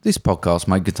This podcast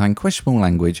may contain questionable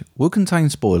language, will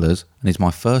contain spoilers, and is my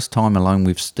first time alone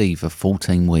with Steve for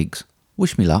 14 weeks.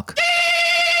 Wish me luck.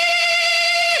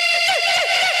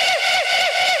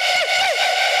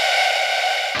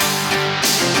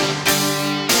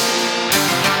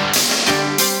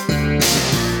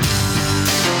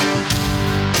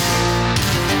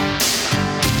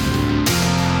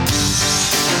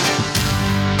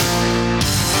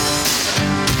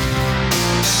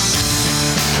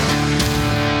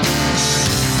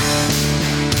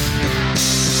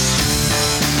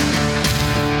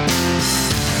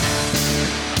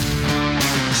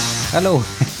 Hello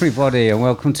everybody and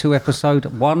welcome to episode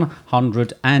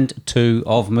 102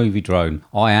 of Movie Drone.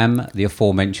 I am the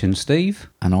aforementioned Steve.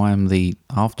 And I am the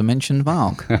after-mentioned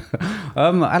Mark.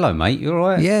 Hello mate, you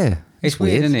alright? Yeah. It's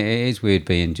weird, isn't it? It is weird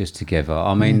being just together.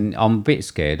 I mean, I'm a bit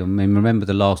scared. I mean, remember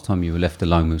the last time you were left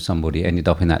alone with somebody, ended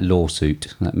up in that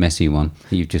lawsuit, that messy one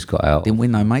that you've just got out. Didn't we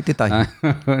know, mate, did they?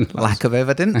 Lack of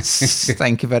evidence.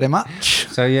 Thank you very much.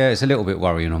 So, yeah, it's a little bit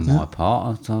worrying on my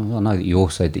part. I know that you all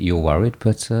said that you're worried,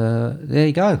 but there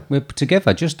you go. We're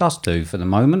together, just us two for the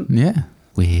moment. Yeah.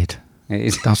 Weird.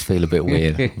 It does feel a bit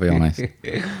weird, I'll be honest.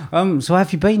 So how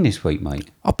have you been this week, mate?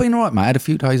 I've been all right, mate. I had a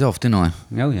few days off, didn't I?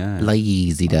 Oh, yeah.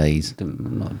 Lazy days. I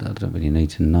don't really need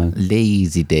to know.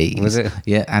 Lazy days. Was it?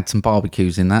 Yeah, had some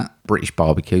barbecues in that. British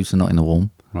barbecues, so not in the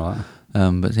warm. Right.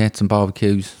 But yeah, had some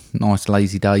barbecues, nice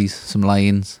lazy days, some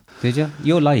lay-ins. Did you?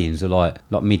 Your lay-ins are like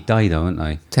midday though, aren't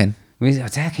they? 10. I mean,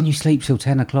 how can you sleep till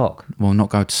 10 o'clock? Well, not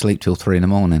go to sleep till 3 in the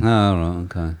morning. Oh,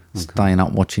 right, okay. Staying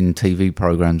up watching TV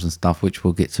programmes and stuff, which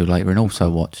we'll get to later and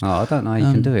also watch. Oh, I don't know how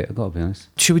you can do it, I've got to be honest.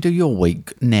 Should we do your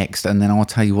week next, and then I'll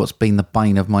tell you what's been the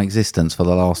bane of my existence for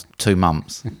the last 2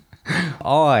 months?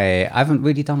 I haven't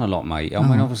really done a lot, mate. I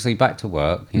mean, obviously back to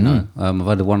work, you know. I've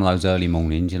had one of those early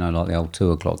mornings, you know, like the old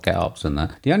 2 o'clock get-ups and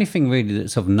that. The only thing really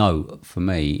that's of note for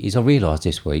me is I realised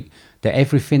this week that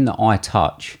everything that I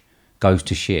touch goes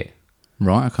to shit.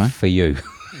 Right, okay. For you.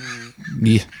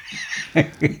 Yeah.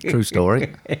 True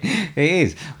story. It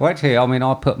is. Well, actually, I mean,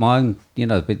 I put my own, you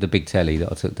know, the big telly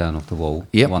that I took down off the wall,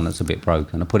 the one that's a bit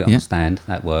broken. I put it on the stand.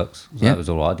 That works. So that was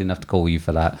all right. I didn't have to call you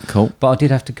for that. Cool. But I did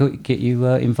have to get you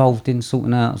involved in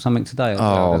sorting out something today.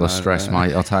 The stress,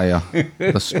 mate, I'll tell you.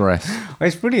 The stress.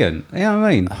 It's brilliant. You know what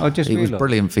I mean? It was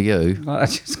brilliant for you. I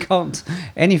just can't.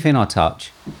 Anything I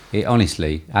touch, it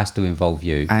honestly has to involve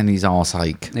you. And his arse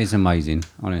ache. It's amazing,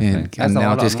 honestly. Yeah. And then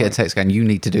I'll just get a text going, you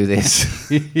need to do this.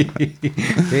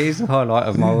 It is the highlight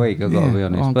of my week, I've got to be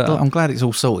honest. Well, I'm glad it's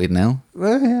all sorted now.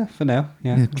 Well, yeah, for now.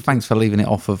 Yeah. Thanks for leaving it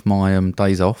off of my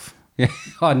days off. Yeah,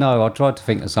 I know. I tried to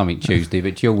think of something Tuesday,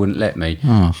 but Jill wouldn't let me.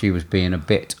 She was being a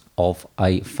bit of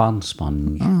a fun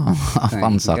sponge. A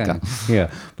fun sucker.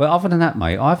 Yeah. But other than that,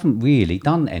 mate, I haven't really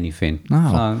done anything.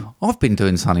 No. I've been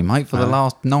doing something, mate, for the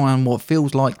last what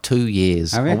feels like 2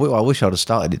 years. Have you? I wish I'd have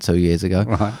started it 2 years ago.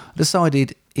 Right. I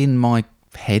decided in my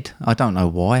head, I don't know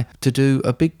why, to do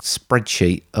a big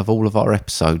spreadsheet of all of our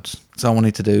episodes. So I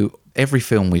wanted to do every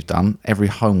film we've done, every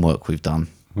homework we've done,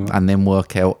 and then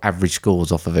work out average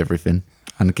scores off of everything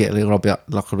and get a little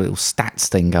stats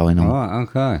thing going on. Right,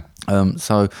 okay.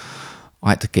 So I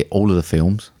had to get all of the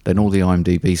films, then all the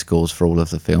IMDb scores for all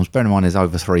of the films. Bear in mind, there's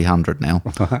over 300 now.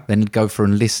 Then go through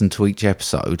and listen to each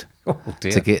episode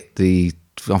to get the...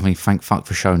 I mean, thank fuck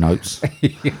for show notes.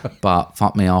 But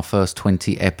fuck me, our first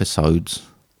 20 episodes,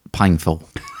 painful.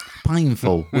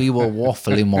 Painful. We were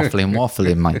waffling,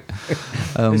 mate.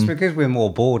 It's because we're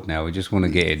more bored now. We just want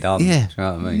to get it done. Yeah. Do you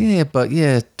know what I mean? Yeah, but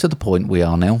to the point we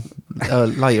are now.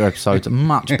 Later episodes are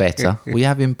much better. We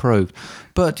have improved.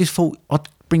 But just thought I'd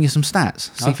bring you some stats,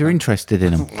 see if you're interested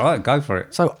in them. Right, go for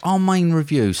it. So our main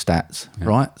review stats,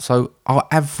 right? So our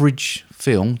average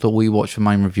film that we watch for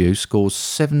main review scores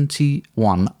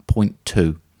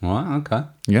 71.2. Right, okay.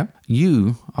 Yeah.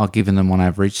 You are giving them on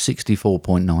average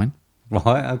 64.9.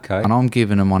 Right, okay. And I'm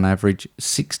giving them on average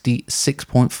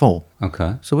 66.4.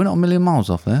 Okay. So we're not a million miles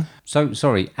off there. So,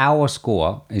 sorry, our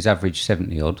score is average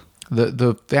 70 odd.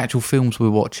 The actual films we're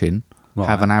watching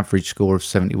have an average score of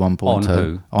 71.2 On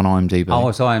who? On IMDb. Oh,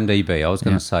 it's IMDb. I was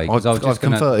going to say. I've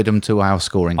converted them to our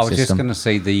scoring system. I was just going to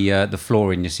see the flaw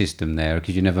in your system there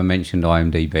because you never mentioned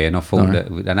IMDb, and I thought that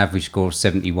an average score of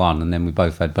 71, and then we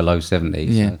both had below 70.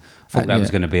 Yeah. So I thought that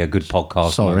was going to be a good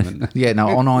podcast moment. Yeah, no,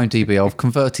 on IMDb, I've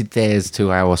converted theirs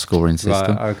to our scoring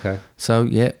system. Right, okay. So,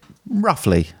 yeah,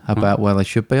 roughly about where they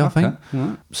should be, I think.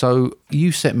 Right. So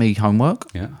you set me homework,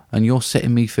 and you're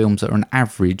setting me films that are an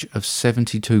average of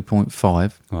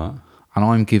 72.5, Right. and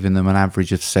I'm giving them an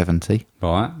average of 70.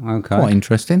 Right, okay. Quite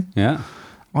interesting. Yeah.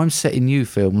 I'm setting you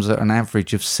films at an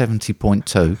average of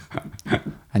 70.2,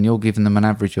 and you're giving them an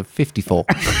average of 54.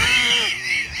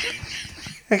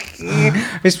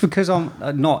 It's because I'm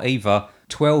not either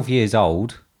 12 years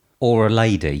old or a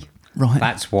lady. Right.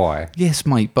 That's why. Yes,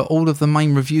 mate, but all of the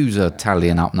main reviews are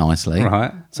tallying up nicely.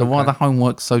 Right. So why are the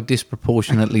homework's so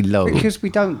disproportionately low? Because we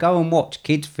don't go and watch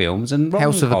kids' films and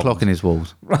House of a rom-coms. Clock in His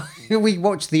Walls. We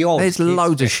watch the odd. There's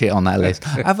loads of shit on that list.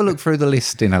 Have a look through the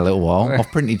list in a little while. I've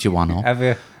printed you one off. Have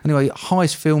you? Anyway,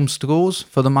 highest film scores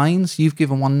for the mains. You've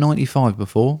given one 95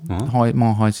 before.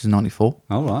 My highest is 94.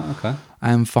 Oh, right, okay.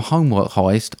 And for homework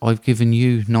highest, I've given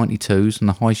you 92s, and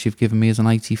the highest you've given me is an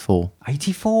 84.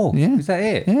 84? Yeah. Is that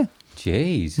it? Yeah.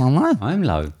 Jeez. I know. I'm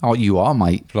low. Oh, you are,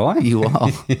 mate. Fly? You are.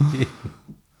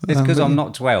 It's because I'm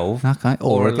not 12. Okay,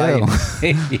 or a girl.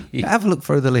 lady. Have a look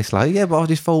through the list, like, yeah, but I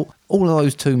just thought all of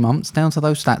those 2 months down to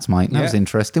those stats, mate. That was Yeah.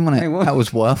 interesting, wasn't it? It was. That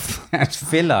was worth. That's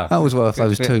filler. That was worth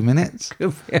those 2 minutes.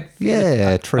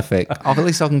 Yeah, terrific. At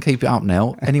least I can keep it up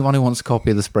now. Anyone who wants a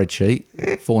copy of the spreadsheet,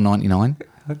 $4.99.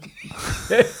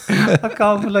 I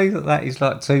can't believe that is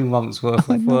like 2 months worth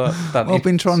of work. I've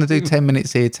been trying to do 10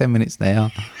 minutes here, 10 minutes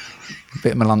there.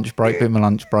 Bit of my lunch break,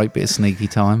 bit of sneaky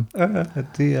time.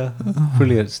 Dear.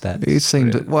 Brilliant stats. It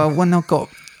seemed, well, when I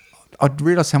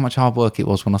realised how much hard work it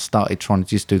was when I started trying to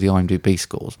just do the IMDb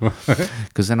scores.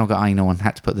 Because then I got anal and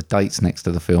had to put the dates next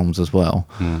to the films as well.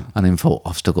 And then thought,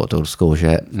 I've still got to do the scores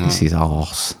yet. This is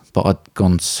arse. But I'd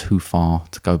gone too far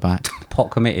to go back. Pot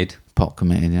committed. Pot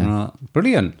committed, yeah.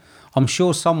 Brilliant. I'm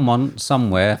sure someone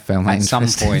somewhere Found that at some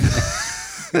interesting. point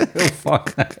will find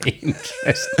that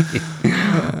interesting.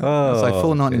 So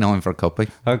 $4.99 for a copy.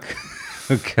 Okay.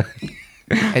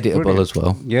 Editable Brilliant. as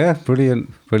well. Yeah,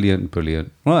 brilliant.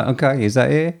 Right, okay, is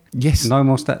that it? Yes. No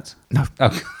more stats? No.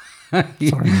 Okay.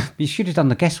 You should have done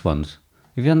the guest ones.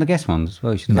 Have you done the guest ones as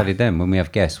well? You should have added them when we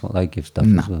have guests, what they give stuff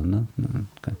as well. No?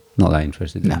 Okay. Not that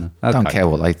interested. No, Okay. don't care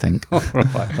what they think.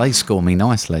 Right. They score me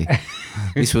nicely.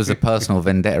 This was a personal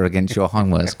vendetta against your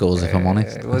homework scores, if I'm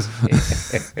honest. It was.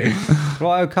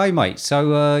 Right, okay, mate.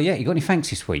 So, you got any thanks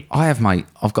this week? I have, mate.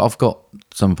 I've got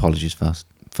some apologies first.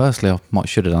 Firstly, I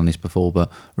should have done this before, but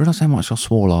I realised how much I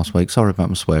swore last week. Sorry about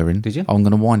my swearing. Did you? I'm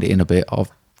going to wind it in a bit. I've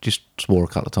just swore a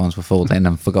couple of times before then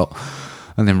and forgot.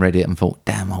 And then read it and thought,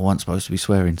 damn, I wasn't supposed to be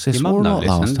swearing. So I Your swore mum a don't lot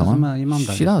listen, last doesn't time. matter, your mum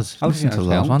don't She does. Oh, Listen yeah, to the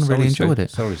last okay. one. Sorry, Really Sue. enjoyed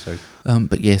it. Sorry, Sue.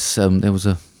 But yes, there was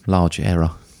a large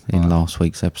error in last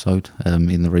week's episode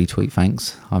in the retweet.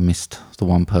 Thanks. I missed the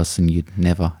one person you'd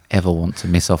never, ever want to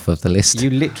miss off of the list. You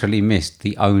literally missed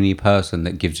the only person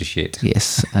that gives a shit.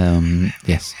 Yes.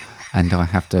 Yes. And I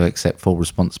have to accept full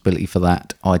responsibility for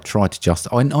that. I tried to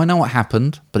I know what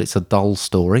happened, but it's a dull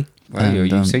story. Well, And,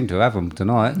 you seem to have them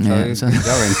tonight, so yeah, keep so-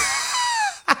 going.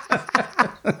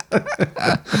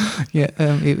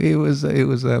 it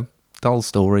was a dull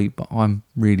story, but I'm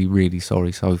really, really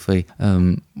sorry, Sophie.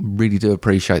 Really do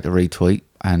appreciate the retweet,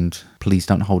 and please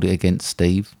don't hold it against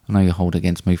Steve. I know you hold it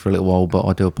against me for a little while, but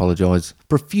I do apologise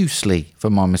profusely for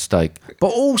my mistake. But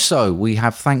also, we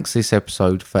have thanks this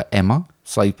episode for Emma,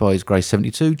 Saved by His Grace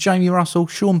 72, Jamie Russell,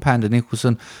 Sean Panda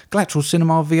Nicholson, Glateral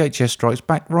Cinema, VHS Strikes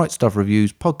Back, Right Stuff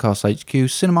Reviews, Podcast HQ,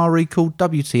 Cinema Recall,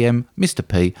 WTM, Mr.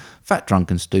 P, Fat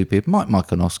Drunk and Stupid, Mike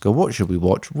and Oscar, What Should We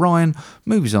Watch, Ryan,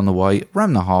 Movies on the Way,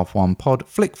 Ram the Half One Pod,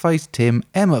 Flickface, Tim,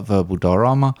 Emma Verbal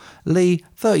Diorama, Lee,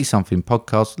 30-something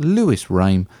Podcast, Lewis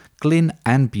Rame, Glyn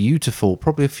and Beautiful.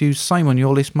 Probably a few same on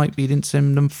your list, mate, but you didn't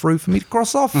send them through for me to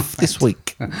cross off this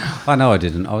week. I know I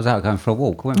didn't. I was out going for a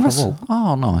walk. I went for a walk.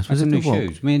 Oh, nice. Had Was it some a new good walk?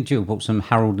 shoes. Me and Jill bought some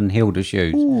Harold and Hilda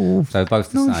shoes. Ooh, so both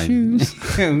the nice same.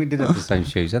 shoes. We did have the same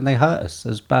shoes, and they hurt us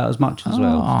about as much as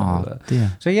well. Oh,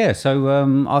 dear. So yeah,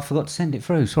 I forgot to send it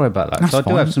through. Sorry about that. That's so I do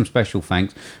fine. have some special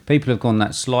thanks. People have gone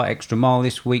that slight extra mile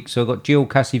this week. So I've got Jill,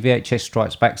 Cassie, VHS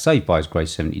Strikes Back, Saved by His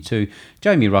Grace 72,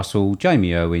 Jamie Russell,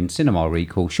 Jamie Irwin, Cinema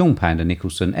Recall, Sean Panda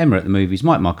Nicholson, Emma at the Movies,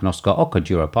 Mike and Oscar,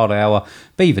 Okajura Pod Hour,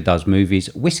 Beaver Does Movies,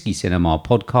 Whiskey Cinema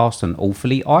Podcast, and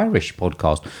Awfully Irish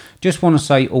Podcast. Just want to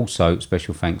say also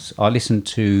special thanks. I listened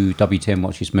to WTM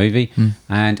Watch This Movie,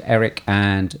 and Eric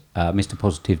and Mr.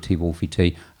 Positivity Wolfie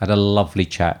T had a lovely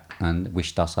chat and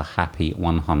wished us a happy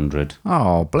 100.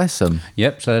 Oh, bless them.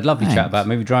 Yep, so a lovely Thanks. chat about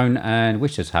Movie Drone and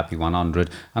wished us happy 100.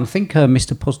 And I think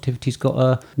Mr. Positivity's got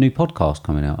a new podcast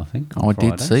coming out, I think. on I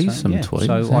did Friday. see some tweets,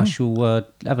 So yeah. I shall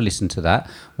have a listen to that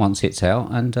once it's out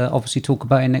and obviously talk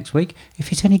about it next week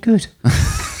if it's any good.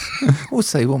 We'll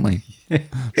see, won't we?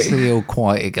 See how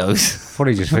quiet it goes.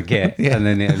 Probably just forget and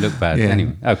then it'll look bad. Yeah.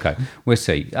 Anyway, okay, we'll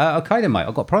see. Okay then, mate,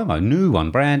 I've got promo, new one,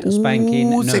 brand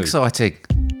spanking Ooh, it's new. exciting.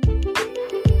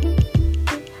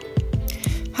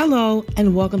 Hello,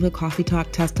 and welcome to Coffee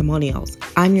Talk Testimonials.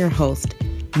 I'm your host,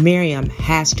 Miriam,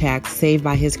 hashtag Saved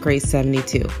by His Grace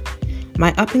 72.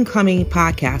 My up-and-coming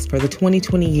podcast for the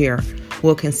 2020 year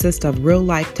will consist of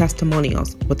real-life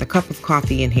testimonials with a cup of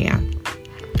coffee in hand.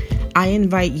 I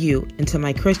invite you into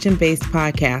my Christian-based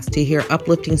podcast to hear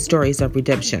uplifting stories of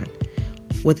redemption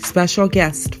with special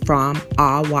guests from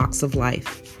all walks of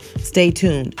life. Stay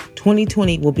tuned.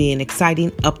 2020 will be an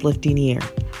exciting, uplifting year.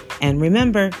 And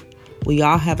remember, we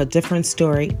all have a different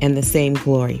story and the same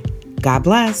glory. God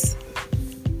bless.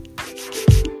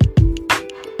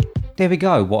 There we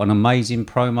go. What an amazing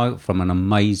promo from an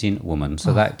amazing woman.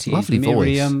 So that is lovely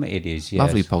Miriam. voice. It is, yes.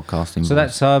 Lovely podcasting. So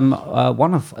voice. that's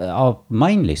one of our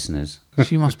main listeners.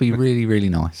 She must be really, really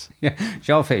nice. Yeah,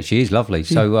 she is lovely.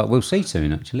 So we'll see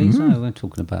soon, actually. So we're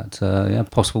talking about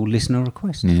possible listener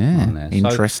requests. Yeah, on there.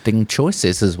 interesting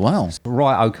choices as well.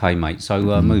 Right, okay, mate.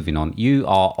 So moving on. You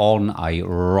are on a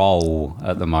roll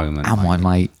at the moment. Am I,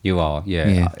 mate? You are,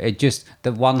 yeah. It just,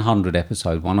 the 100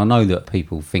 episode one, I know that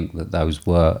people think that those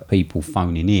were people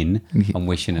phoning in and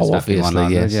wishing us happy obviously,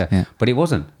 100. yes, yeah. But it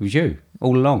wasn't. It was you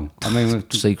all along. I mean,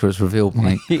 Secrets revealed,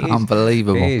 mate. It is.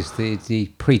 Unbelievable. It is.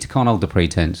 Can't hold the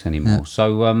pretense anymore. Yeah.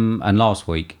 So, and last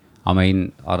week, I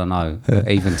mean, I don't know.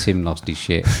 Even Tim lost his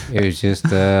shit. It was just,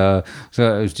 so it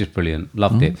was just brilliant.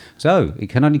 Loved it. So it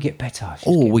can only get better.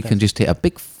 Or we can just hit a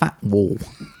big fat wall.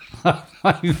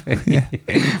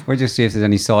 We'll just see if there's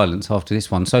any silence after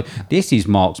this one. So this is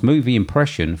Mark's movie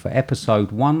impression for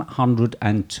episode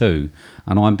 102,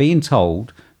 and I'm being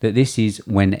told that this is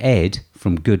when Ed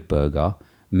from Good Burger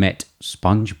met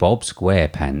SpongeBob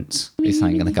SquarePants. This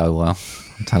ain't going to go well.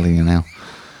 I'm telling you now.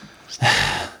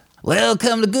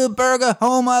 Welcome to Good Burger,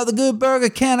 home of the Good Burger.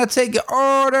 Can I take your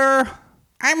order?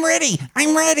 I'm ready.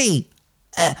 I'm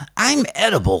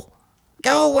edible.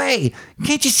 Go away.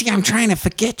 Can't you see I'm trying to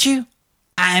forget you?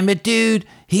 I'm a dude.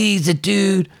 He's a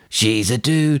dude. She's a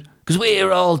dude. Because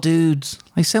we're all dudes.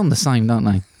 They sound the same, don't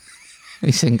they?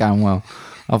 This ain't going well.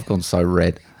 I've gone so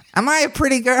red. Am I a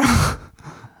pretty girl?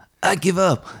 I give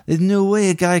up. There's no way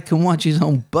a guy can watch his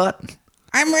own butt.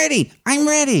 I'm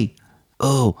ready.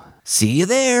 Oh, see you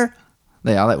there.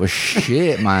 There, that was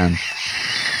shit, man.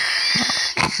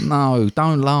 No,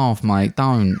 don't laugh, mate.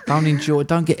 Don't enjoy.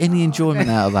 Don't get any enjoyment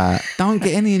out of that.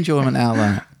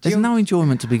 There's no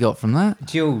enjoyment to be got from that.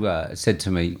 Jill said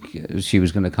to me she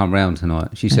was going to come round tonight.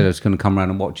 She said I was going to come round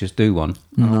and watch us do one.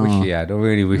 I wish she had. I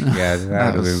really wish she had.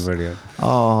 That would have been brilliant.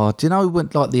 Oh, do you know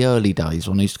when, like the early days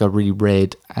when I used to go really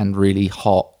red and really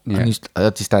hot? Yeah.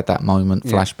 I just had that moment,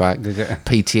 flashback, Did you?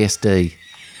 PTSD.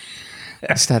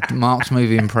 Just had Mark's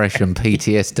movie impression,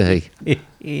 PTSD.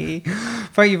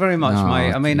 Thank you very much, No,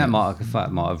 mate. I mean, yeah. that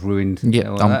might have ruined. Yeah,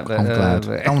 all I'm that, but, glad.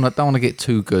 Don't want to get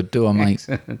too good, do I, mate?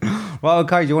 Right,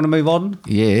 okay. Do you want to move on?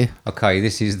 Yeah. Okay,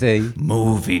 this is the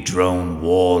Movie Drone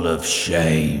Wall of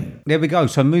Shame. There we go.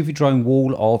 So, Movie Drone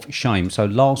Wall of Shame. So,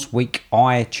 last week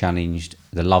I challenged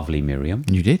the lovely Miriam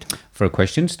You did? for a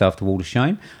question, stuff the Wall of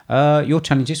Shame. Your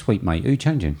challenge this week, mate. Who are you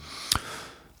challenging?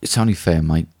 It's only fair,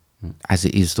 mate, as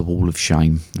it is the wall of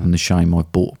shame and the shame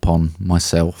I've brought upon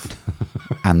myself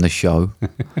and the show.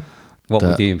 What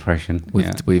was the impression?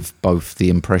 With both the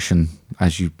impression,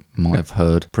 as you might have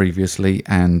heard previously,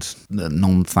 and the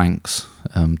non-thanks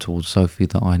towards Sophie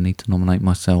that I need to nominate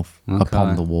myself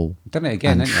upon the wall. Done it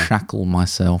again, and haven't you? shackle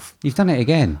myself. You've done it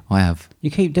again. I have. You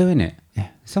keep doing it. Yeah.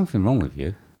 There's something wrong with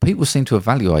you. People seem to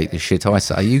evaluate the shit I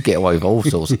say. You get away with all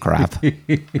sorts of crap.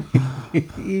 Right,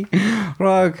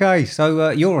 okay.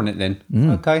 So you're on it then.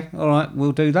 Okay, all right.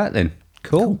 We'll do that then.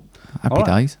 Cool. Happy All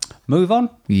right. days. Move on.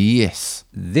 Yes.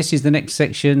 This is the next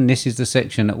section. This is the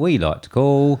section that we like to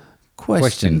call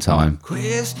Question time.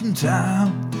 Question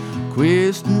time.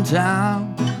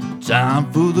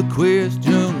 Time for the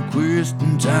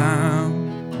question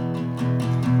time.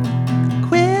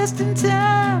 Question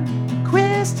time.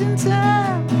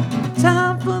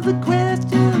 Time for the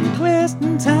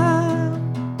question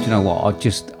time. Do you know what?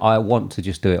 I want to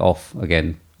just do it off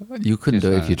again. You couldn't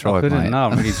do it if you I tried, couldn't. mate. No,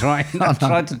 I'm really trying. I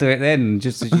tried to do it then,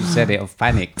 just as you said it, I've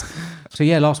panicked. So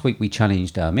yeah, last week we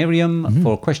challenged Miriam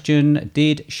for a question.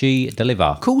 Did she deliver?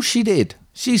 Of course she did.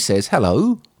 She says,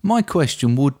 hello, my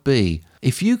question would be,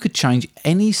 if you could change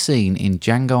any scene in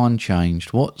Django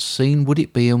Unchanged, what scene would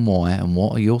it be and why? And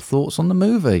what are your thoughts on the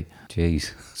movie?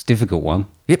 Jeez, it's a difficult one.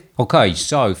 Yep. Okay,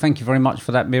 so thank you very much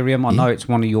for that, Miriam. I know it's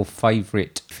one of your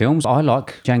favourite films. I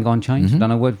like Django Unchained. I don't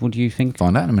know, what do you think?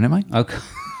 Find out in a minute, mate. Okay.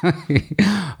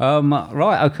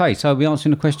 Right, okay, so are we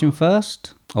answering the question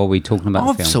first? Or are we talking about the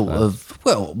I've film sort first? of,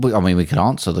 well, I mean, we could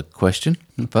answer the question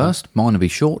first. Mine will be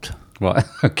short. Right,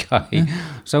 okay.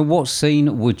 So what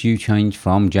scene would you change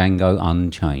from Django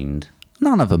Unchained?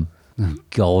 None of them.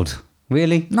 God.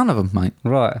 Really? None of them, mate.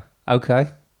 Right, okay.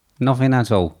 Nothing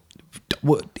at all.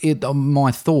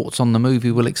 my thoughts on the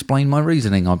movie will explain my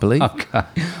reasoning, I believe. Okay.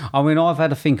 I mean, I've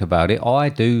had to think about it. I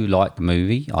do like the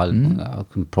movie. I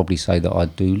can probably say that I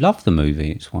do love the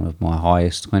movie. It's one of my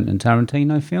highest Quentin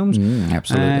Tarantino films.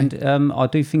 Absolutely. And I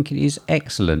do think it is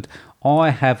excellent. I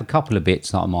have a couple of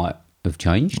bits that I might have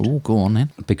changed. Oh, go on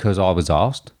then. Because I was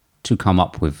asked to come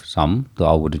up with some that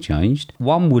I would have changed.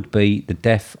 One would be the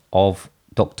death of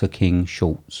Dr. King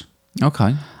Schultz.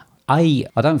 Okay. I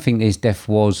don't think his death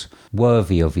was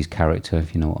worthy of his character,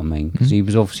 if you know what I mean, because he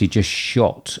was obviously just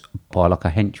shot by like a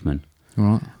henchman.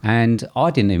 Right. And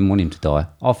I didn't even want him to die.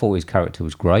 I thought his character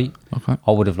was great. Okay.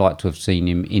 I would have liked to have seen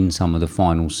him in some of the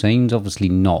final scenes, obviously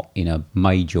not in a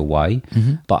major way,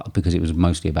 but because it was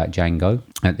mostly about Django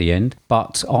at the end.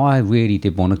 But I really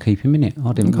did want to keep him in it.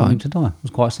 I didn't want him to die. It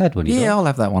was quite sad when he died. Yeah, I'll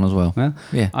have that one as well.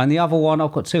 Yeah. And the other one,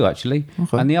 I've got two actually.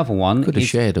 Okay. And the other one Could have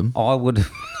shared them. I would.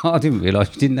 I didn't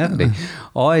realise you didn't have any.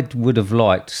 I would have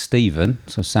liked Stephen,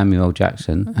 so Samuel L.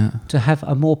 Jackson, to have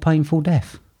a more painful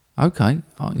death. Okay.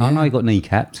 Yeah. I know he got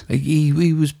kneecapped.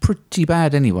 He was pretty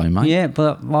bad anyway, mate. Yeah,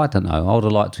 but I don't know. I would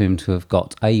have liked him to have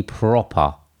got a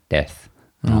proper death.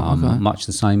 Much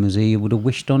the same as he would have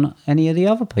wished on any of the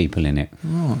other people in it.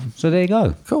 Right. So there you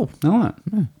go. Cool. All right.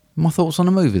 Yeah. My thoughts on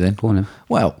the movie then? Go on then.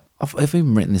 Well, I've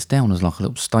even written this down as like a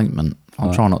little statement.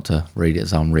 I'll try not to read it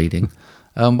as I'm reading.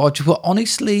 But I just thought,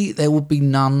 honestly, there would be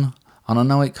none. And I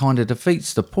know it kind of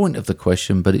defeats the point of the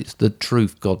question, but it's the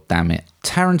truth, god damn it.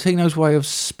 Tarantino's way of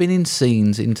spinning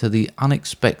scenes into the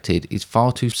unexpected is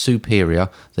far too superior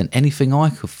than anything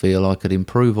I could feel I could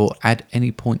improve or add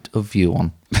any point of view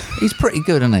on. He's pretty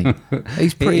good, isn't he?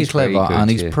 He's pretty clever, pretty good, and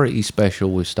he's pretty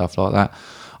special with stuff like that.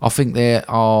 I think there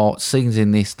are scenes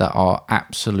in this that are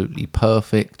absolutely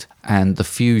perfect, and the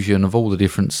fusion of all the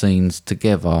different scenes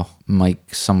together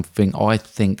make something. I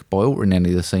think by altering any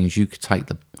of the scenes, you could take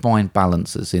the fine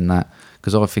balance that's in that,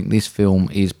 because I think this film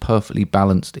is perfectly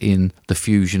balanced in the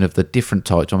fusion of the different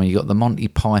types. I mean, you've got the Monty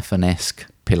Python-esque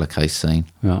pillowcase scene.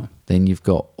 Yeah. Then you've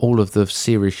got all of the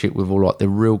serious shit with all like the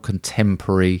real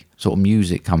contemporary sort of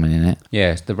music coming in it.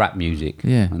 Yeah, it's the rap music.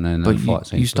 Yeah, And then but the fight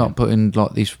scenes. you start putting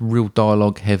like this real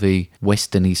dialogue heavy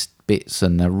westerny bits,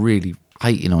 and they're really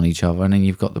hating on each other. And then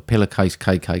you've got the pillowcase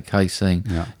KKK scene.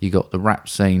 Yeah. You got the rap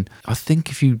scene. I think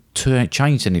if you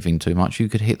changed anything too much, you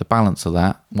could hit the balance of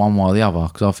that one way or the other,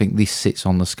 because I think this sits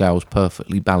on the scales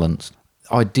perfectly balanced.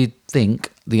 I did think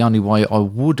the only way I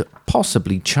would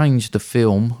possibly change the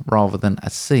film rather than a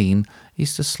scene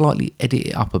is to slightly edit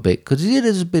it up a bit, because it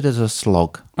is a bit as a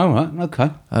slog. All right, okay.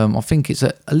 I think it's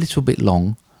a little bit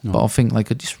long, but I think they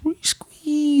could just really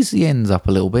squeeze the ends up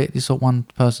a little bit. Just like one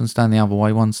person stand the other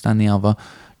way, one stand the other.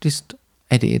 Just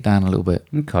edit it down a little bit.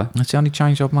 Okay. That's the only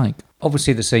change I'd make.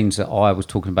 Obviously, the scenes that I was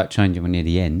talking about changing were near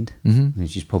the end,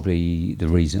 which is probably the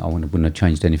reason I wouldn't have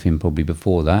changed anything probably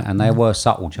before that. And they were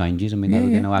subtle changes. I mean, they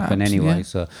were going to happen absolutely, anyway. yeah.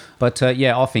 So, but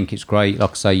I think it's great. Like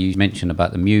I say, you mentioned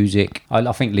about the music.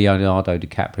 I think Leonardo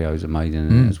DiCaprio's amazing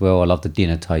in it as well. I love the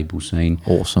dinner table scene.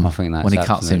 Awesome. I think that's when he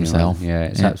cuts absolutely himself. amazing. Yeah,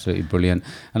 it's absolutely brilliant.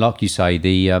 And like you say,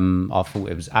 I thought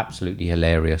it was absolutely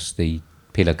hilarious. The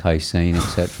pillowcase scene,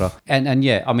 etc. and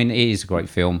yeah, I mean, it is a great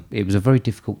film. It was a very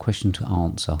difficult question to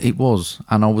answer. It was,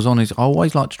 and I was honest. I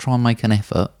always like to try and make an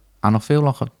effort, and I feel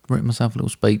like I've written myself a little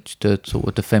speech to sort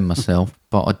of defend myself,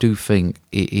 but I do think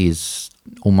it is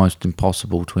almost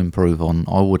impossible to improve on.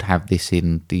 I would have this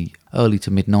in the early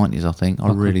to mid-90s, I think.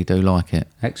 I really do like it.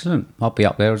 Excellent. I'll be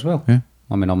up there as well. Yeah.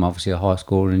 I mean, I'm obviously a higher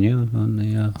scorer than you on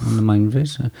the main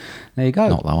viz. So there you go.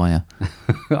 Not though, are you?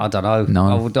 I don't know.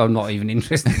 No. I'm not even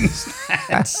interested in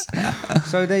stats.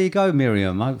 So there you go,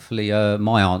 Miriam. Hopefully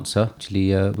my answer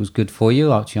actually was good for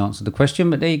you. I actually answered the question,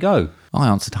 but there you go. I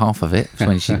answered half of it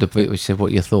when she said,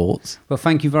 what are your thoughts? Well,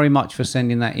 thank you very much for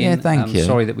sending that in. Yeah, thank you.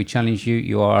 Sorry that we challenged you.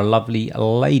 You are a lovely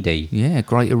lady. Yeah,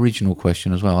 great original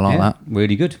question as well. I like that.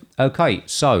 Really good. Okay,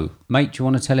 so, mate, do you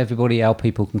want to tell everybody how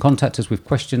people can contact us with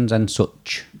questions and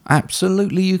such?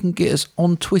 Absolutely. You can get us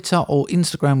on Twitter or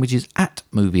Instagram, which is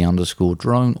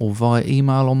 @movie_drone, or via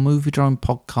email on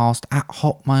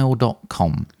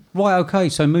moviedronepodcast@hotmail.com. Right, okay,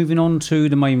 so moving on to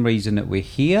the main reason that we're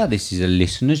here. This is a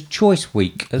listener's choice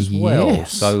week as well.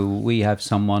 Yes. So we have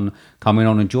someone coming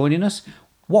on and joining us.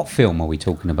 What film are we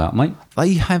talking about, mate?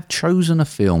 They have chosen a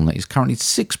film that is currently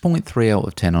 6.3 out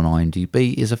of 10 on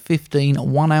IMDb. Is a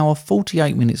 1 hour,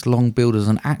 48 minutes long, billed as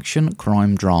an action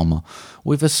crime drama,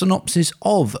 with a synopsis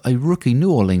of a rookie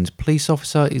New Orleans police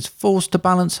officer is forced to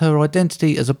balance her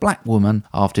identity as a black woman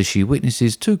after she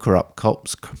witnesses two corrupt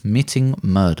cops committing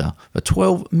murder. A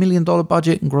 $12 million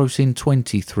budget and grossing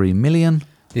 $23 million.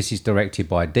 This is directed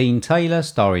by Dean Taylor,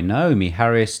 starring Naomi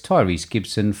Harris, Tyrese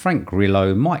Gibson, Frank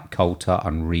Grillo, Mike Coulter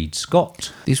and Reed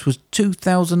Scott. This was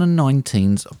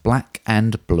 2019's Black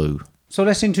and Blue. So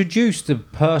let's introduce the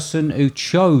person who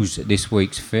chose this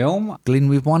week's film. Glyn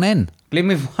with one N. Glyn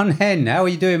with one N. How are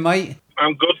you doing, mate?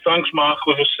 I'm good, thanks, Mark,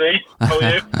 with a C. How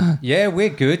are you? Yeah, we're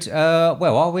good.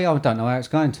 Well, are we? I don't know how it's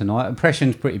going tonight.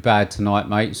 Impression's pretty bad tonight,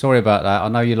 mate. Sorry about that. I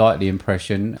know you like the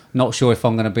impression. Not sure if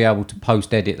I'm going to be able to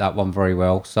post-edit that one very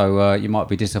well, so you might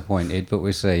be disappointed, but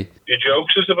we'll see. Your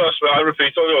jokes is the best, but I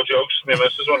repeat all your jokes. My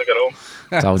missus want to get home.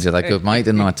 Told you they're good, mate,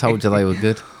 didn't I? Told you they were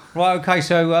good. Right, okay,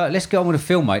 so let's get on with the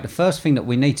film, mate. The first thing that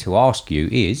we need to ask you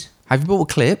is... Have you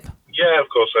bought a clip? Yeah, of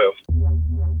course I have.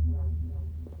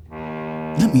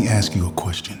 Let me ask you a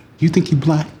question. You think you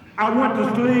black? I went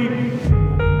to sleep.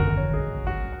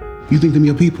 You think them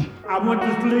your people? I went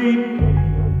to sleep.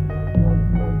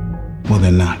 Well,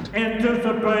 they're not.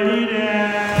 Anticipating.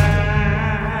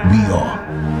 We are.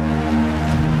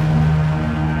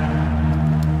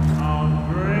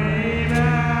 I'm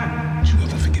dreaming. Did you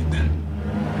ever forget that?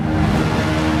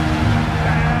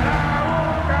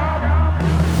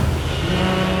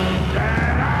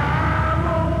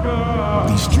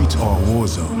 These streets are a war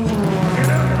zone.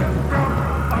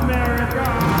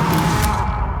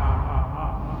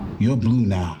 You're blue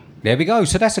now. There we go.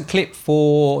 So that's a clip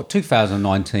for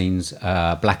 2019's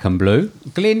Black and Blue.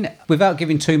 Glyn, without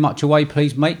giving too much away,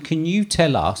 please, mate, can you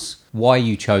tell us why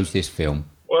you chose this film?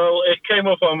 Well, it came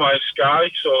up on my Sky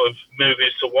sort of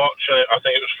movies to watch, and I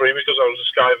think it was free because I was a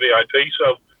Sky VIP,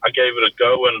 so I gave it a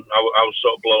go, and I was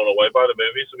sort of blown away by the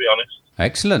movie, to be honest.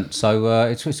 Excellent. So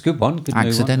it's a good one. Good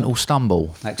Accidental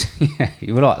stumble. Yeah,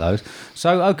 you like those.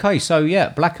 So, okay, so yeah,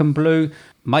 Black and Blue.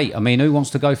 Mate, I mean, who wants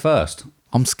to go first?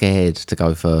 I'm scared to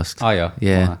go first. Are you?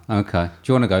 Yeah. Right, okay. Do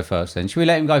you want to go first then? Should we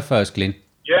let him go first, Glyn?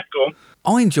 Yeah, go on.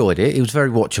 I enjoyed it. It was very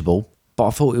watchable, but I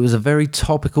thought it was a very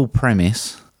topical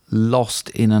premise lost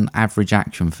in an average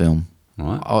action film.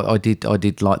 Right. I did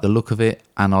like the look of it,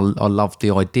 and I loved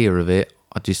the idea of it.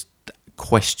 I just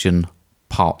question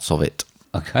parts of it.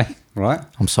 Okay, right.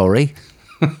 I'm sorry.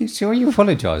 So what are you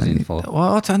apologising for?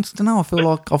 Well, I don't know. I feel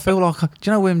like. Do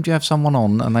you know when you have someone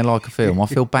on and they like a film? I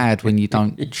feel bad when you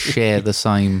don't share the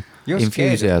same You're scared of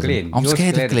enthusiasm. Glyn. I'm You're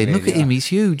scared of Glyn. Look at him. He's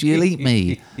huge. He'll eat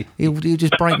me. He'll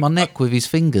just break my neck with his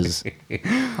fingers.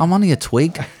 I'm only a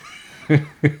twig. If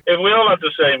we all had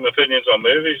the same opinions on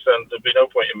movies, then there'd be no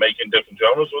point in making different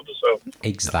genres, would there? So,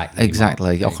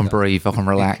 Exactly. I can breathe. I can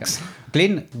relax.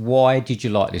 Glyn, why did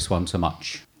you like this one so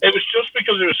much? it was just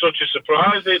because it was such a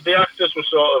surprise. The actors were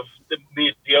sort of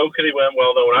mediocre. They weren't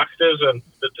well-known actors, and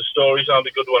the story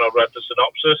sounded good when I read the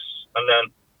synopsis. And then,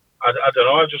 I don't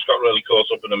know, I just got really caught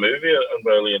up in the movie and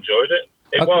really enjoyed it.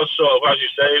 It was sort of, as you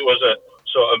say, it was a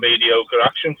sort of mediocre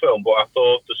action film, but I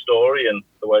thought the story and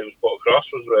the way it was put across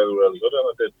was really, really good, and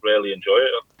I did really enjoy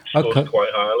it. I scored it quite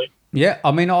highly. Yeah,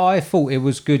 I mean, I thought it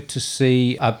was good to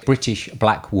see a British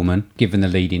black woman given the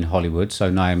lead in Hollywood, so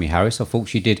Naomi Harris. I thought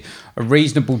she did a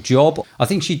reasonable job. I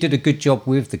think she did a good job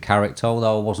with the character,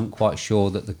 although I wasn't quite sure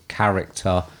that the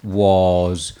character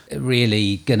was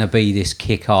really going to be this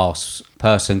kick-ass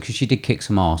person, because she did kick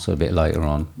some ass a bit later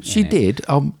on. She did.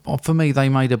 For me, they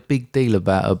made a big deal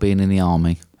about her being in the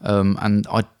army, and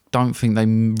I don't think they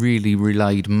really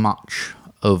relayed much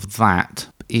of that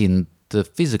in the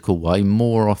physical way.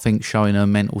 More, I think, showing her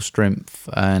mental strength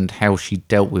and how she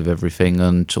dealt with everything,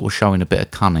 and sort of showing a bit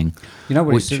of cunning. You know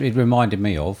what it reminded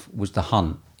me of was The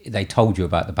Hunt. They told you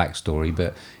about the backstory,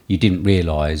 but you didn't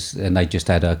realise, and they just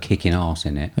had her kicking ass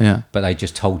in it. Yeah. But they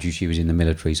just told you she was in the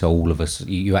military, so all of us,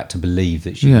 you had to believe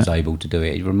that she was able to do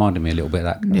it. It reminded me a little bit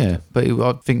of that. Yeah, but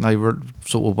I think they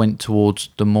sort of went towards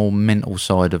the more mental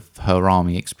side of her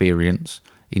army experience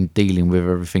in dealing with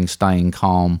everything, staying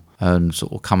calm and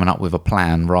sort of coming up with a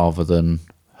plan, rather than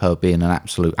her being an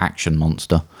absolute action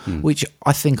monster, which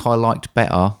I think I liked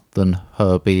better than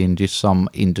her being just some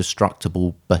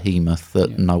indestructible behemoth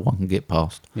that no one can get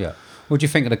past. Yeah. What do you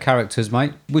think of the characters,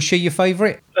 mate? Was she your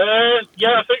favourite?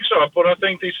 Yeah, I think so. But I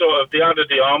think they added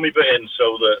the army bit in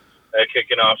so that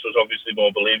kicking ass was obviously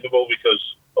more believable,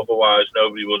 because otherwise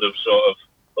nobody would have sort of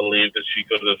believed that she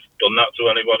could have done that to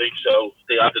anybody. So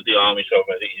they added the army, so it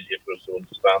made it easier for us to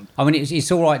understand. I mean, it's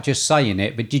all right just saying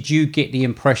it, but did you get the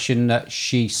impression that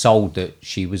she sold that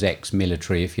she was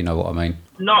ex-military, if you know what I mean?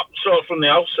 Not sort of from the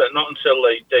outset, not until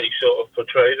they sort of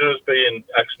portrayed her as being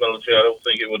ex-military. I don't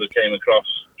think it would have came across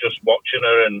just watching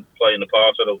her and playing the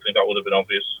part. I don't think that would have been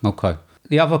obvious. Okay.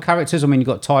 The other characters, I mean, you've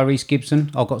got Tyrese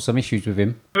Gibson. I've got some issues with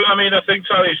him. I mean, I think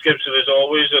Tyrese Gibson is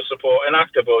always a supporting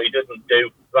actor, but he didn't do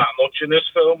that much in this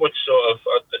film, which sort of,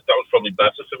 that was probably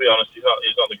better, to be honest. He's not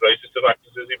the greatest of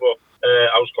actors, is he? But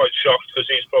I was quite shocked because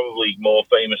he's probably more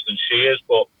famous than she is,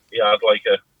 but he had like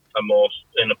a more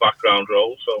in a background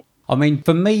role. So I mean,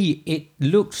 for me, it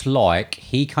looks like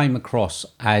he came across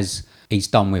as he's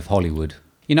done with Hollywood.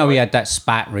 You know, he had that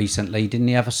spat recently. Didn't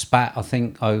he have a spat, I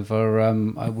think, over,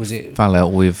 was it? Fell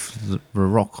out with The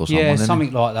Rock or something. Yeah, didn't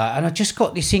something like that. And I just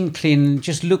got this inkling,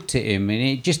 just looked at him, and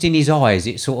it just in his eyes,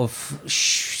 it sort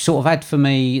of had for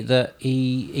me that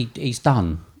he's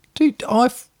done. Dude, I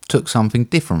took something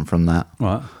different from that.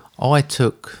 Right. I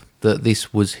took that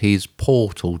this was his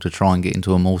portal to try and get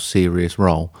into a more serious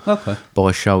role. Okay.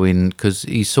 By showing, because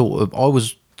he sort of, I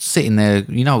was sitting there,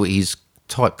 you know, he's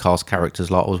typecast characters,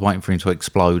 like I was waiting for him to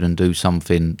explode and do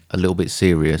something a little bit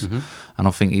serious, and I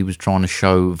think he was trying to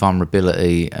show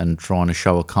vulnerability and trying to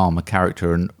show a calmer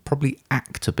character and probably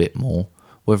act a bit more.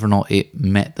 Whether or not it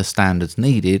met the standards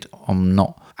needed, I'm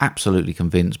not absolutely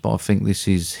convinced, but I think this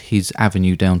is his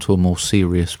avenue down to a more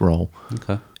serious role,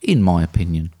 Okay. in my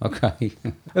opinion. Okay.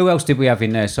 Who else did we have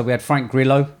in there? So we had Frank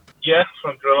Grillo. yeah,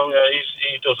 Frank Grillo, yeah,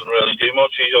 he doesn't really do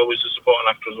much. He's always a supporting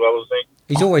actor as well, isn't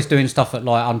he? He's always doing stuff at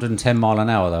like 110 mile an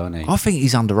hour, though, isn't he? I think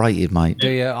he's underrated, mate. Do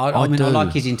you? I mean, do. I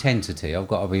like his intensity, I've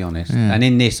got to be honest. And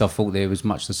in this, I thought that it was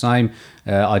much the same.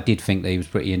 I did think that he was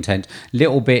pretty intense.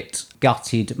 Little bit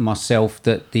gutted myself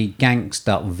that the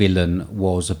gangster villain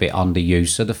was a bit underused.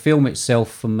 So the film itself,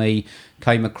 for me,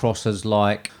 came across as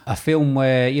like a film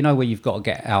where, you know, where you've got to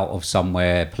get out of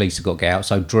somewhere, police have got to get out.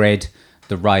 So Dredd,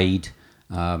 The Raid,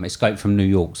 Escape from New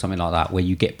York, something like that, where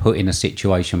you get put in a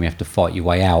situation where you have to fight your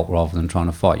way out rather than trying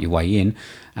to fight your way in.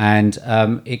 And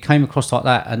it came across like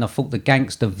that, and I thought the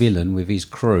gangster villain with his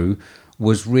crew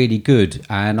was really good,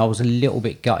 and I was a little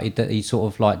bit gutted that he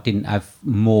sort of like didn't have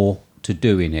more to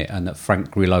do in it, and that Frank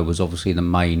Grillo was obviously the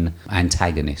main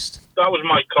antagonist. That was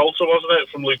Mike Coulter, wasn't it,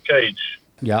 from Luke Cage?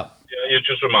 Yeah. Yeah, you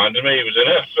just reminded me he was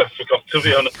in it. I forgot, to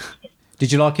be honest.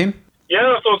 Did you like him? Yeah,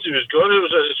 I thought he was good. It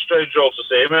was a strange role to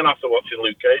see him in after watching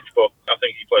Luke Cage, but I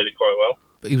think he played it quite well.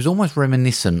 He was almost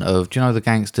reminiscent of, do you know the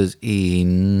gangsters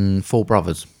in Four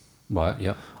Brothers? Right,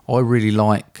 yeah. I really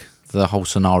like the whole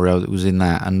scenario that was in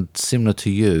that, and similar to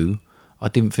you, I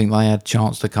didn't think they had a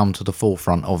chance to come to the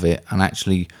forefront of it and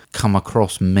actually come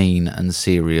across mean and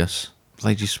serious.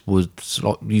 They just was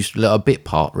like used to let a bit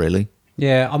part, really.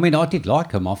 Yeah, I mean, I did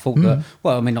like him. I thought that,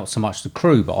 well, I mean, not so much the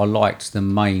crew, but I liked the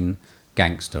main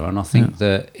gangster, and I think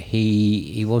that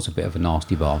he was a bit of a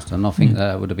nasty bastard, and I think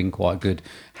that would have been quite good,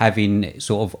 having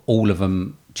sort of all of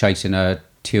them chasing her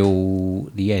till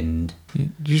the end.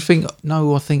 Do you think?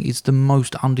 No, I think it's the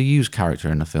most underused character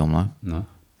in the film, though. No.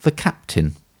 The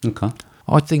captain. Okay.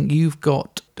 I think you've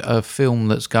got a film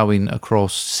that's going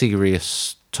across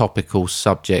serious topical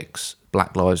subjects,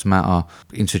 Black Lives Matter,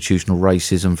 institutional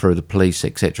racism through the police,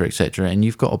 etc., and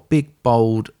you've got a big,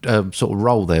 bold sort of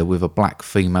role there with a black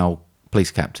female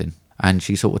police captain, and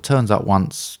she sort of turns up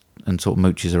once and sort of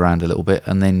mooches around a little bit,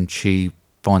 and then she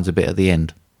finds a bit at the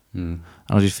end. And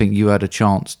I just think you had a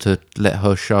chance to let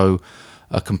her show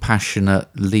a compassionate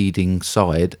leading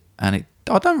side, and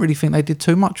I don't really think they did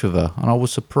too much with her, and I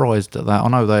was surprised at that. I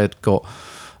know they had got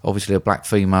obviously a black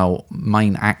female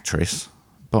main actress,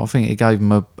 but I think it gave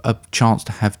them a chance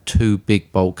to have two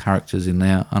big, bold characters in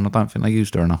there, and I don't think they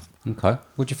used her enough. Okay.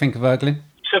 What do you think of her, Glyn?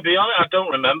 To be honest, I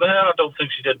don't remember her. I don't think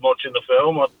she did much in the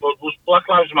film. But was Black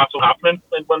Lives Matter happening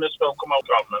when this film came out? I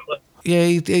can't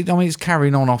remember. Yeah, I mean, it's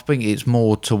carrying on. I think it's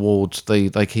more towards they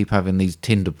keep having these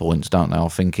tinder points, don't they? I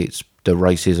think it's the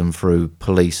racism through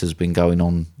police has been going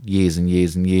on years and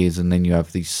years and years, and then you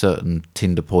have these certain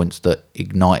tinder points that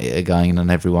ignite it again, and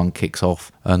everyone kicks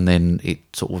off, and then it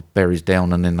sort of buries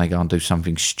down, and then they go and do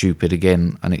something stupid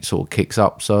again, and it sort of kicks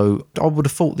up. So I would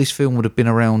have thought this film would have been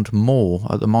around more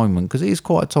at the moment, because it is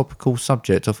quite a topical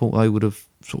subject. I thought they would have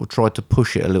sort of tried to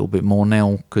push it a little bit more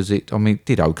now, because it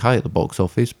did okay at the box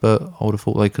office, but I would have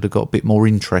thought they could have got a bit more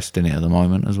interest in it at the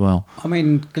moment as well. I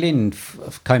mean, Glyn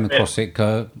came across it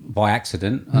by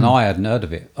accident, and I hadn't heard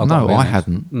of it. No, I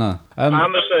hadn't. No.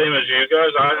 I'm the same as you guys.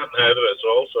 I hadn't heard of it at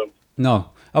all. So No.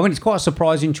 I mean, it's quite a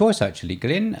surprising choice, actually,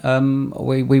 Glyn.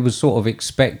 We were sort of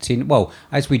expecting, well,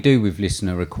 as we do with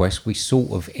listener requests, we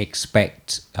sort of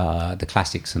expect the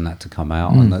classics and that to come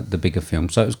out and the bigger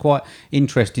films. So it was quite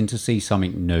interesting to see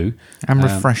something new. And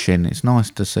refreshing. It's nice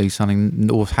to see something,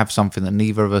 or have something that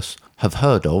neither of us have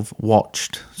heard of,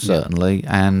 watched, certainly,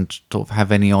 and sort of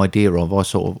have any idea of. I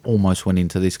sort of almost went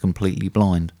into this completely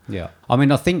blind. Yeah. I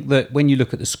mean, I think that when you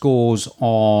look at the scores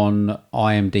on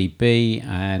IMDb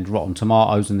and Rotten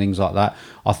Tomatoes and things like that,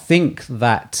 I think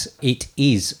that it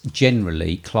is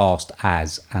generally classed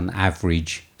as an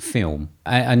average film.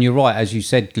 And you're right, as you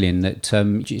said, Glyn, that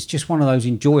it's just one of those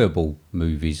enjoyable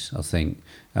movies, I think.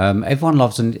 Everyone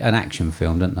loves an action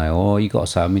film, don't they? Or you got to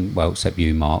say, I mean, well, except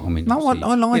you, Mark. I mean, No, I like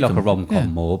you like a them, rom-com yeah.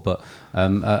 more, but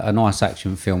a nice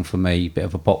action film for me, bit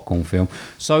of a popcorn film.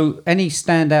 So, any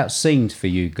standout scenes for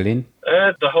you, Glyn?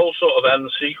 The whole sort of end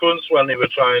sequence when they were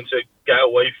trying to get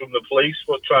away from the police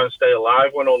but try and stay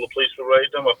alive when all the police were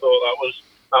raiding them, I thought that was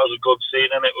a good scene,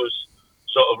 and it was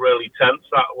sort of really tense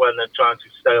that when they're trying to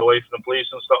stay away from the police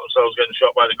and stop themselves getting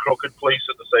shot by the crooked police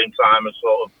at the same time as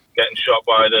sort of getting shot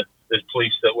by the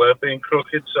police that were being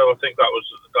crooked. So I think that was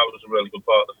a really good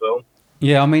part of the film.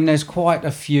 Yeah, I mean, there's quite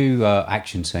a few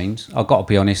action scenes. I've got to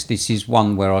be honest, this is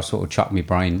one where I sort of chucked my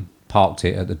brain, parked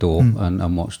it at the door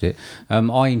and watched it.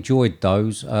 I enjoyed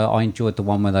those. I enjoyed the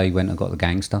one where they went and got the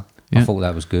gangster. I thought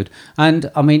that was good. And,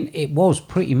 I mean, it was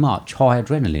pretty much high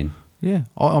adrenaline. Yeah,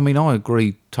 I mean, I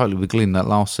agree totally with Glyn, that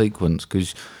last sequence,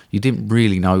 because you didn't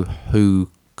really know who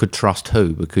could trust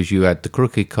who, because you had the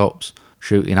crooked cops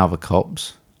shooting other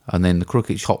cops, and then the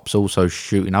crooked cops also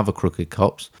shooting other crooked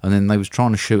cops, and then they was trying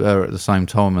to shoot her at the same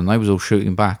time, and they was all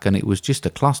shooting back, and it was just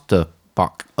a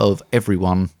clusterfuck of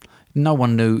everyone. No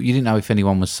one knew, you didn't know if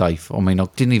anyone was safe. I mean, I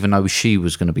didn't even know she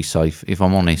was going to be safe, if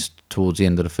I'm honest. Towards the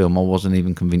end of the film, I wasn't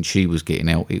even convinced she was getting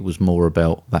out. It was more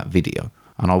about that video.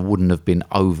 And I wouldn't have been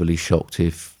overly shocked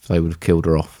if they would have killed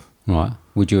her off. Right.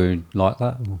 Would you like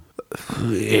that?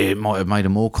 It might have made a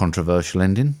more controversial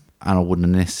ending, and I wouldn't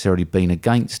have necessarily been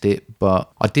against it,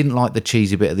 but I didn't like the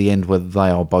cheesy bit at the end where they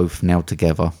are both now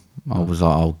together. I was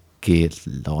like, oh, geared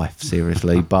life,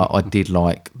 seriously. But I did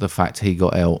like the fact he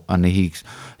got out, and he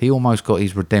almost got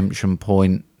his redemption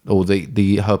point, or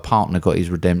her partner got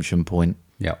his redemption point.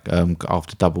 Yeah.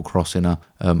 After double crossing her,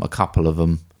 a couple of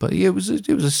them. But yeah, it was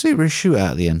a serious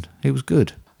shootout at the end. It was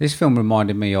good. This film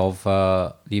reminded me of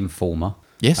The Informer.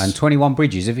 Yes. And 21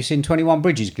 Bridges. Have you seen 21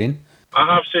 Bridges, Glyn?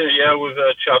 I have seen it, yeah, with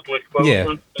Chadwick Boseman.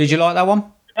 Yeah. Did you like that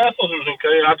one? Yeah, I thought it was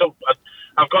okay.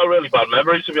 I've got a really bad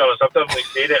memory, to be honest. I've definitely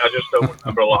seen it. I just don't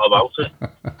remember a lot about it.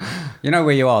 You know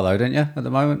where you are, though, don't you, at the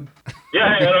moment? Yeah,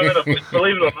 I mean,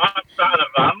 believe it or not, I'm sat in a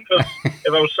van, because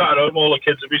if I was sat at home, all the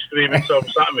kids would be screaming, so I'm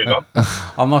sat in my van.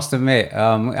 I must admit,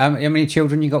 how many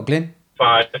children you got, Glyn?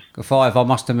 5. 5. I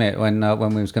must admit, when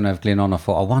we was going to have Glyn on, I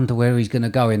thought, I wonder where he's going to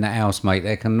go in that house, mate.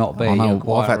 There cannot be. I know,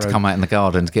 I've had to come out in the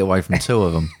garden to get away from 2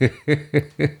 of them.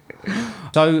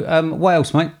 So, what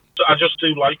else, mate? I just do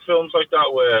like films like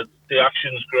that where the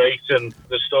action's great and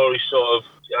the story sort of,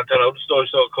 I don't know, the story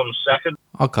sort of comes second.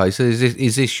 Okay, so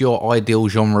is this your ideal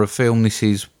genre of film? This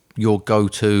is your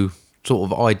go-to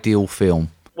sort of ideal film?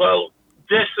 Well,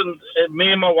 this and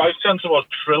me and my wife tend to watch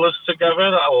thrillers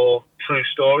together or true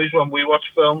stories when we watch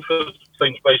films,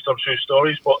 things based on true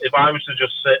stories. But if I was to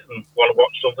just sit and want to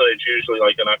watch something, it's usually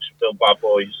like an action film, Bad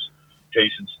Boys,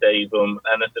 Jason Statham,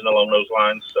 anything along those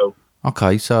lines. So.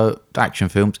 Okay, so action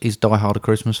films. Is Die Hard a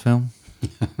Christmas film?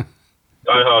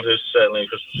 Die Hard is certainly a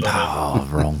Christmas film. Oh,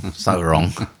 wrong. So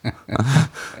wrong.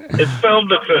 It's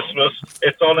filmed at Christmas.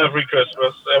 It's on every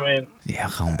Christmas. I mean... Yeah,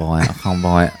 I can't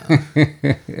buy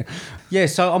it. Yeah,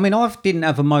 so, I mean, I didn't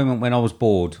have a moment when I was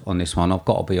bored on this one, I've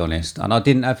got to be honest. And I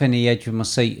didn't have any edge of my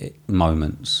seat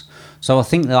moments. So I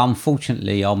think that,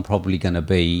 unfortunately, I'm probably going to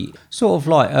be sort of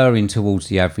like erring towards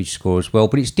the average score as well.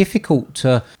 But it's difficult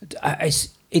to...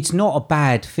 It's not a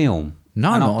bad film.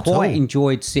 No, and not I at all. quite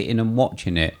enjoyed sitting and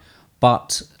watching it.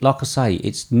 But like I say,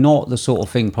 it's not the sort of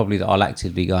thing probably that I'll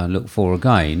actively go and look for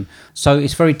again. So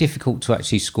it's very difficult to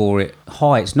actually score it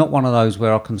high. It's not one of those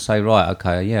where I can say, right,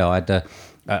 okay, yeah, I had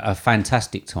a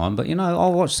fantastic time. But, you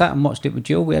know, I sat and watched it with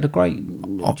Jill. We had a great...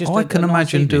 I can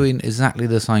imagine doing exactly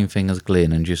the same thing as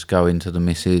Glyn and just going to the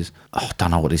missus, I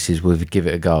don't know what this is, we'll give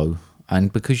it a go.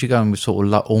 And because you're going with sort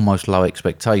of almost low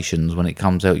expectations, when it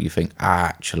comes out, you think,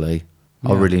 actually...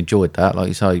 I really enjoyed that. Like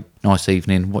you say, nice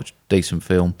evening, watch decent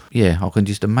film. Yeah, I can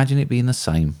just imagine it being the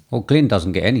same. Well, Glyn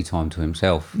doesn't get any time to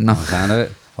himself. No. By the sound of it.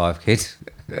 5 kids.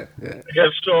 I guess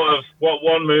sort of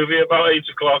one movie about 8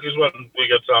 o'clock is when we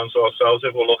get down to ourselves.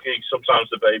 If we're lucky, sometimes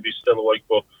the baby's still awake,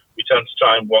 but we tend to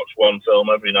try and watch one film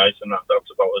every night, and that's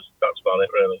about it,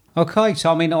 really. Okay,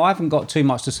 so I mean, I haven't got too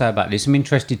much to say about this. I'm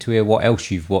interested to hear what else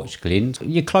you've watched, Glyn.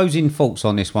 Your closing thoughts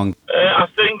on this one? I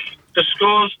think the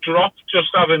scores dropped just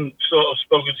having sort of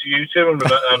spoken to you two and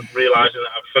realising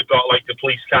that I forgot, like, the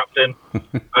police captain.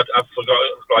 I forgot,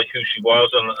 like, who she was,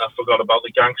 and I forgot about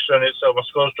the gangster in it. So my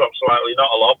scores dropped slightly, not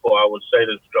a lot, but I would say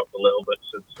they've dropped a little bit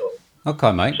since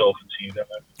okay, mate. talking to you guys.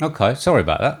 Okay, sorry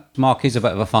about that. Mark is a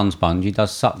bit of a fun sponge. He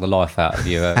does suck the life out of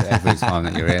you every time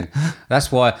that you're in.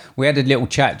 That's why we had a little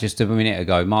chat just a minute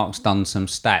ago. Mark's done some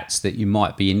stats that you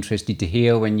might be interested to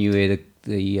hear when you hear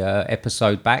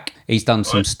episode back. He's done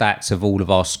some stats of all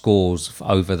of our scores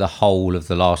over the whole of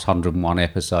the last 101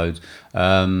 episodes.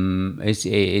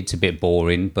 It's a bit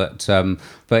boring, but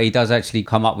he does actually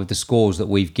come up with the scores that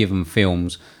we've given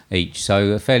films each,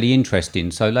 so fairly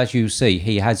interesting. So as you see,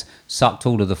 he has sucked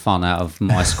all of the fun out of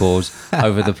my scores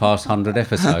over the past 100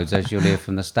 episodes, as you'll hear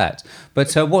from the stats.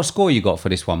 But what score you got for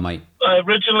this one, mate?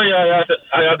 Originally, I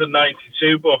had a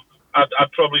 92, but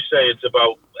I'd probably say it's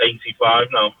about 85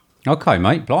 now. Okay,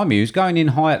 mate. Blimey, he was going in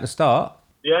high at the start.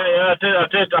 Yeah, I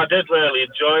did really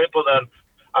enjoy it, but then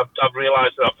I've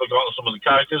realised that I've forgotten some of the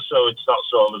characters, so it's not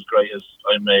sort of as great as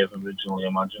I may have originally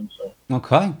imagined. So.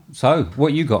 Okay, so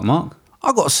what you got, Mark?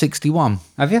 I got a 61.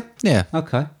 Have you? Yeah.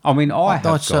 Okay. I mean, I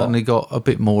certainly got a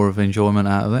bit more of enjoyment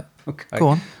out of it. Okay. Go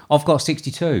on. I've got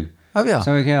 62. Have you?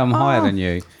 So yeah, I'm higher than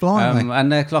you. Blimey. And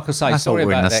like I say, That's sorry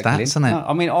all in about the that, stats, Glyn. isn't it? No,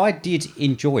 I mean, I did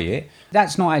enjoy it.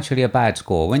 That's not actually a bad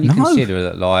score when you No. consider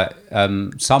that. Like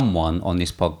someone on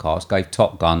this podcast gave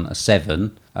Top Gun a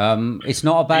 7. It's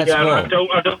not a bad Yeah, score.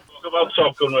 I don't talk about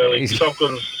Top Gun really. Top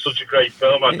Gun's such a great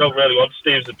film. I don't really want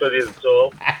Steve's opinion at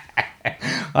all.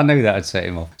 I knew that would set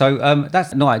him off. So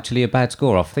that's not actually a bad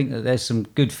score. I think that there's some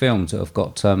good films that have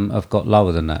got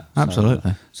lower than that.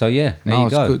 Absolutely. So yeah, there you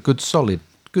it's go. good solid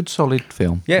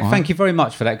film. Yeah, All thank you very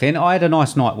much for that, Glenn. I had a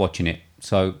nice night watching it.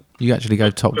 So You actually go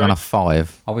Top Gun a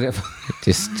 5. I was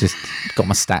Just got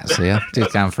my stats here.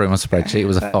 Just going through my spreadsheet. It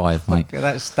was a 5, mate.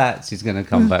 that stats is going to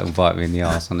come back and bite me in the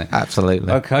arse, isn't it?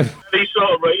 Absolutely. Okay. He's sort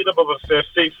of rated above a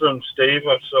 50 from Steve.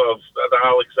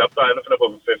 I'll accept that. Anything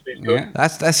above a 50 is good. Yeah.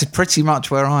 That's pretty much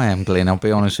where I am, Glenn. I'll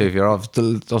be honest with you. I'll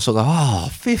sort of go,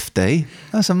 50?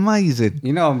 That's amazing.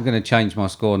 You know I'm going to change my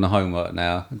score on the homework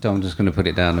now. I'm just going to put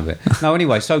it down a bit. No,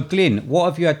 anyway, so Glyn, what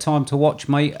have you had time to watch,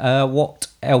 mate? What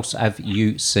else have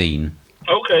you seen?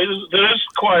 Okay, there is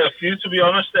quite a few, to be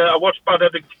honest. I watched Bad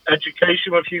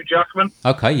Education with Hugh Jackman.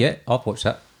 Okay, yeah, I've watched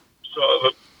that. Sort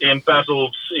of, he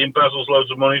embezzles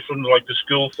loads of money from like the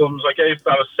school funds. I gave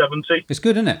that a 70. It's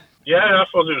good, isn't it? Yeah, I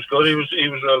thought it was good. He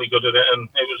was really good at it, and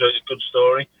it was a good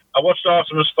story. I watched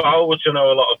Artemis Fowl, which I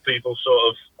know a lot of people sort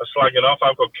of are slagging off.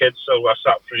 I've got kids, so I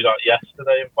sat through that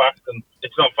yesterday, in fact, and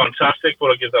it's not fantastic,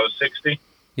 but I give that a 60.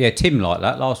 Yeah, Tim liked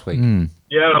that last week.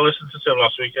 Yeah, I listened to Tim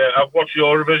last week. Yeah, I've watched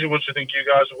Eurovision, which I think you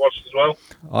guys have watched as well.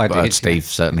 I did. Steve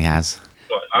certainly has.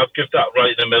 But I'd give that right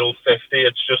in the middle, 50.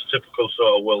 It's just typical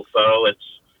sort of Will Ferrell.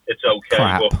 It's okay,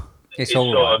 Crap. but It's he's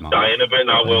all sort right, of Mark. dying a bit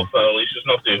now, Will Ferrell. He's just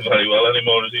not doing very well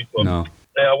anymore, is he? But, No.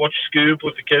 Yeah, I watched Scoob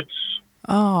with the kids.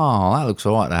 Oh, that looks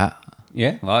all right, that.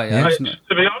 Yeah, right, yeah. To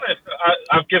be honest,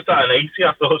 I'd give that an 80.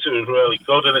 I thought it was really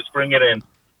good, and it's bringing in,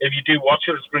 if you do watch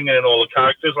it, it's bringing in all the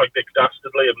characters like Dick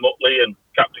Dastardly and Muttley and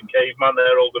Captain Caveman.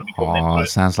 They're all going to be coming Oh, into it it.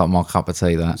 sounds like my cup of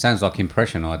tea, that. Sounds like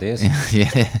impression ideas. Yeah.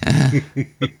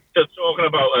 They're talking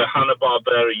about a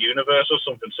Hanna-Barbera universe or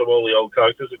something, so all the old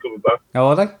characters are coming back. Oh,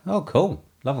 are they? Oh, cool.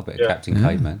 Love a bit of Yeah. Captain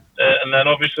Caveman. And then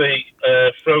obviously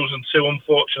Frozen 2,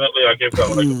 unfortunately, I give that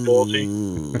like a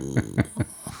 40.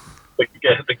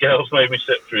 The girls made me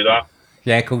sit through that.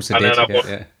 Yeah, of course they And did. then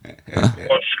I've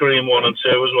watched Scream 1 and 2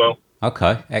 as well.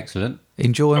 Okay, excellent.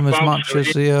 Enjoy them as found much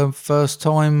as the first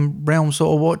time realm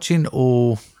sort of watching,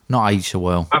 or not aged so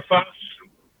well? I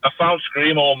found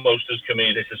Scream almost as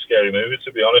comedic as Scary Movie,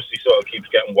 to be honest. He sort of keeps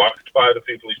getting whacked by the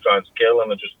people he's trying to kill,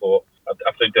 and I just thought,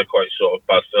 I think they're quite sort of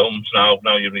bad films now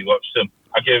you rewatched them.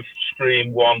 I give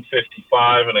Scream 1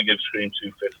 55 and I give Scream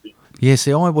 2 50. Yeah,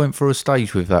 see, I went through a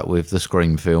stage with that with the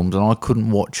Scream films, and I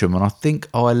couldn't watch them, and I think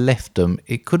I left them.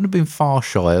 It couldn't have been far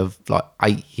shy of like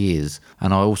 8 years,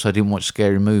 and I also didn't watch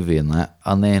Scary Movie in that,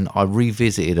 and then I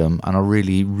revisited them, and I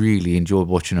really, really enjoyed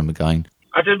watching them again.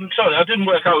 I didn't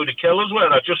work out who the killers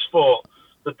were. I just thought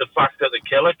that the fact that the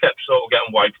killer kept sort of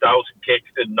getting wiped out and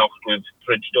kicked and knocked with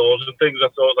fridge doors and things, I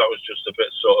thought that was just a bit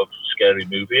sort of Scary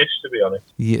Movie-ish, to be honest.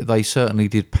 Yeah, they certainly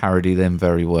did parody them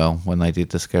very well when they did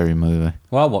the Scary Movie.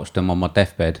 Well, I watched them on my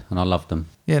deathbed and I loved them.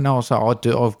 Yeah, no, so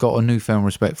I've got a newfound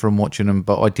respect from watching them,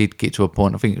 but I did get to a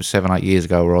point, I think it was 7-8 years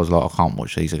ago, where I was like, I can't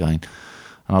watch these again.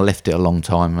 And I left it a long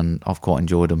time, and I've quite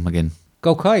enjoyed them again.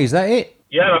 Okay, is that it?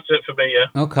 Yeah, that's it for me,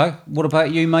 yeah. Okay, what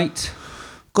about you, mate?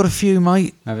 Got a few,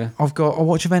 mate. Have you? I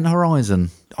watch Event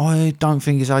Horizon. I don't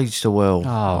think it's aged so well.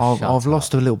 Oh, I've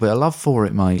lost a little bit of love for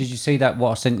it, mate. Did you see that,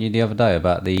 what I sent you the other day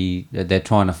about they're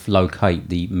trying to locate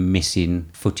the missing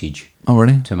footage Oh,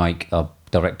 really? to make a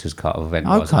director's cut of Event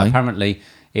Horizon. Okay. Apparently,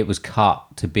 it was cut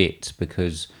to bits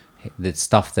because the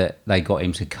stuff that they got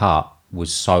him to cut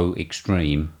was so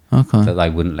extreme Okay. that they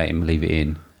wouldn't let him leave it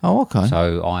in. Oh, okay.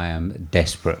 So I am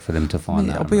desperate for them to find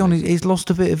that. I'll be honest, he's lost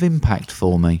a bit of impact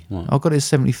for me. I've got it at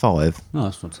 75. No,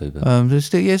 that's not too bad.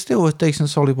 It's still a decent,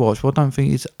 solid watch, but I don't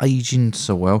think it's aging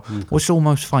so well. Watched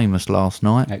Almost Famous last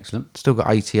night. Excellent. Still got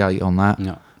 88 on that.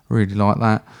 Yeah. Really like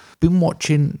that. Been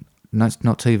watching, no, it's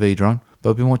not TV Drone,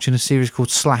 but I've been watching a series called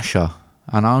Slasher,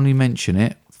 and I only mention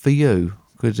it for you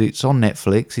because it's on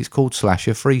Netflix. It's called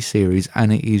Slasher, free series,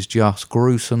 and it is just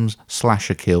gruesome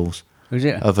slasher kills. Is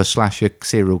it? Of a slasher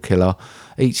serial killer.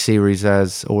 Each series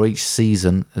has, or each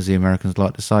season, as the Americans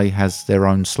like to say, has their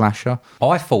own slasher.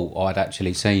 I thought I'd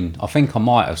actually seen. I think I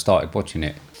might have started watching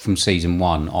it from season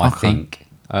 1. I think.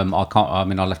 I can't. I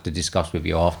mean, I'll have to discuss with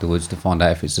you afterwards to find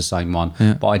out if it's the same one.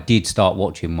 Yeah. But I did start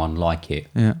watching one like it.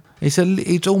 Yeah,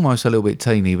 it's almost a little bit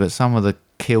teeny, but some of the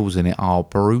kills in it are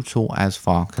brutal as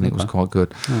fuck, and it was quite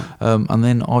good. And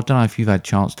then I don't know if you've had a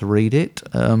chance to read it.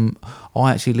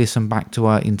 I actually listened back to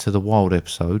our Into the Wild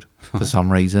episode for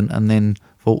some reason, and then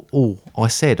thought, I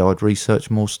said I'd research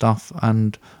more stuff,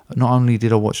 and not only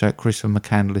did I watch that Christopher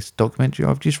McCandless documentary,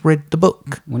 I've just read the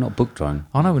book. We're not book drone.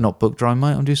 I know we're not book drone,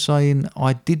 mate. I'm just saying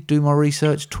I did do my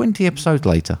research 20 episodes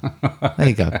later. There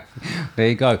you go. There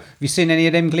you go. Have you seen any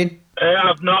of them, Glyn?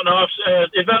 I've not. No,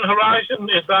 Event Horizon.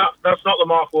 That's not the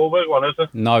Mark Wahlberg one, is it?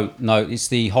 No, it's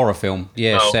the horror film.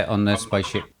 Yeah, No. set on the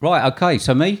spaceship. Right, okay,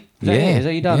 so me? Is that it? Is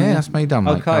that you done? Yeah, that's me done,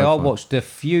 mate. Okay, Go I for it. watched a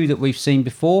few that we've seen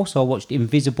before. So I watched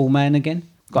Invisible Man again.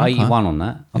 Got 81 on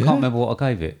that. I can't remember what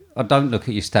I gave it. I don't look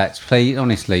at your stats. Please,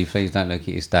 honestly, please don't look at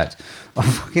your stats. I'm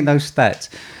fucking those stats.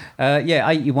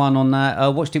 81 on that. I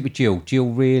watched it with Jill. Jill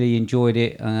really enjoyed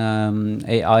it.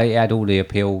 I had all the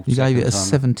appeal. You gave it a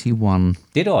second time. 71.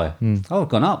 Did I? Oh, I've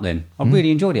gone up then. I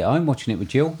really enjoyed it. I'm watching it with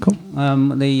Jill. Cool.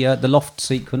 The loft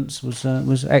sequence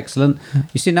was excellent.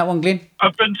 You seen that one, Glyn?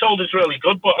 I've been told it's really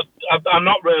good, but I'm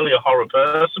not really a horror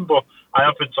person. But I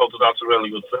have been told that that's a really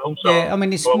good film. So Yeah, I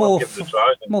mean it's I'll more give it a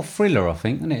try, then. more thriller, I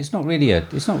think, isn't it? It's not really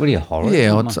a horror.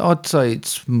 Yeah, It's I'd say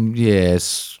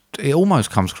it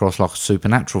almost comes across like a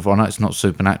supernatural. I know it's not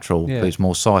supernatural, Yeah. but it's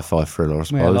more sci-fi thriller, I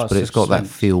suppose. like but it's got that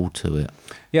suspense. feel to it.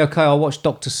 Yeah, okay. I watched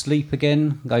Doctor Sleep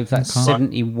again. Gave that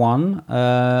 71.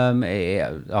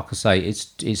 Like I say,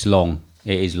 it's long.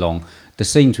 It is long. The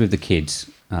scenes with the kids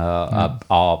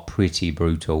are pretty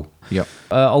brutal. Yep.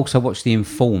 Also watched The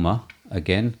Informer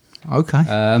again. Okay.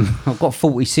 I've got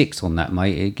 46 on that,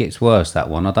 mate. It gets worse, that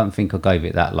one. I don't think I gave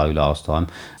it that low last time.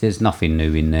 There's nothing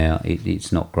new in there.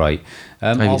 It's not great.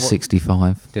 Maybe I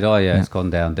 65. Did I? Yeah, it's gone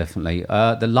down, definitely.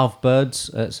 The Lovebirds,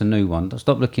 it's a new one.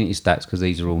 Stop looking at your stats because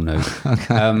these are all new.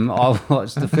 I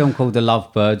watched the film called The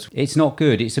Lovebirds. It's not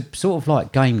good. It's a sort of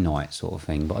like game night sort of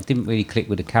thing, but I didn't really click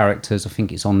with the characters. I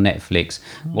think it's on Netflix.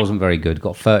 Wasn't very good.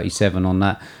 Got 37 on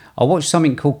that. I watched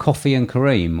something called Coffee and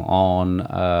Kareem on...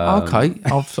 Okay.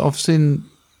 I've seen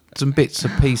some bits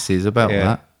and pieces about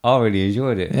that. I really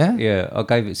enjoyed it. Yeah? Yeah, I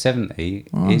gave it 70.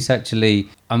 It's actually...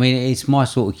 I mean, it's my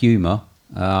sort of humour.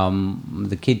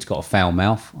 The kid's got a foul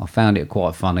mouth. I found it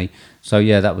quite funny. So,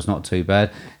 yeah, that was not too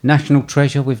bad. National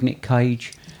Treasure with Nick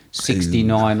Cage.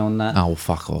 69 on that. Oh,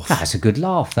 fuck off. That's a good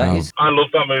laugh, that is. I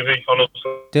love that movie,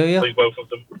 honestly. Do you? Both of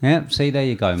them. Yeah, see, there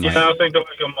you go, mate. Yeah, I think they're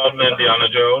like a modern Indiana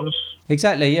Jones.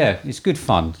 Exactly, yeah. It's good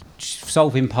fun.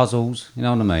 Solving puzzles, you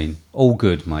know what I mean? All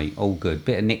good, mate. All good.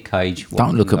 Bit of Nick Cage.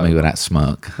 Don't look at me with that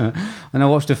smirk. And I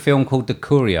watched a film called The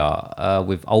Courier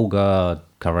with Olga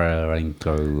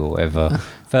Kurylenko or whatever.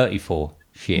 34.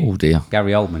 Shit. Oh, dear.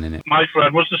 Gary Oldman in it. My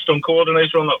friend was the stunt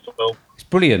coordinator on that film. It's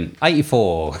brilliant.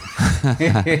 84.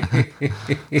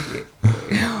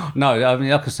 No, I mean,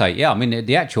 like I say, yeah, I mean,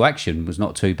 the actual action was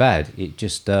not too bad. It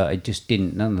just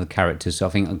didn't, none of the characters, I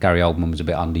think Gary Oldman was a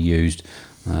bit underused.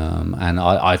 And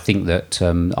I think that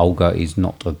Olga is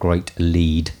not a great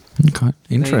lead. Okay.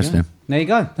 Interesting. There you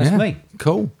go. That's Yeah. me.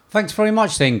 Cool. Thanks very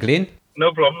much then, Glyn.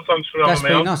 No problem. Thanks for That's having me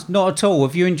been on. nice. Not at all.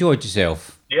 Have you enjoyed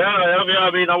yourself? Yeah, I have. Yeah,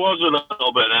 I mean, I was a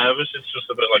little bit nervous. It's just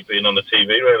a bit like being on the TV,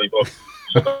 really. But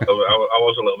I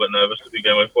was a little bit nervous to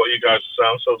begin with. But you guys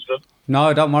sound so good.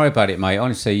 No, don't worry about it, mate.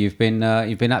 Honestly, you've been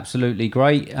absolutely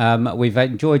great. We've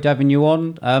enjoyed having you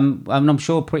on, and I'm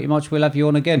sure pretty much we'll have you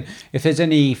on again. If there's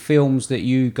any films that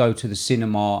you go to the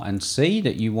cinema and see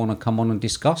that you want to come on and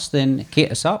discuss, then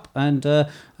hit us up, and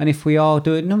if we are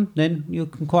doing them, then you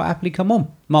can quite happily come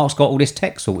on. Mark's got all this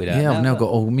tech sorted out. Yeah, I've now got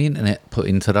all my internet put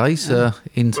in today, so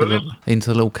into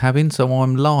the little cabin, so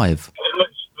I'm live. It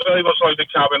looks very much like the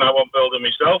cabin I want building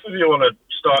myself. If you want to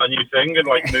start a new thing and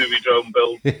like movie drone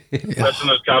build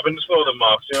listeners' cabins for them,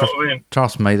 Mark. Do you know what I mean?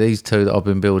 Trust me, these two that I've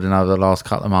been building over the last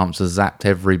couple of months have zapped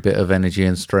every bit of energy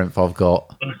and strength I've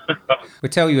got. We'll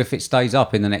tell you if it stays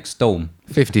up in the next storm.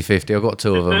 50-50, I've got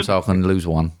two of them, so I can lose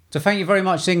one. So thank you very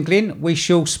much, then, Glyn. We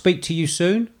shall speak to you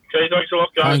soon. Okay, thanks a lot,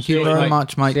 guys. Thank you See very later.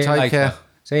 much, mate. See you Take later. care.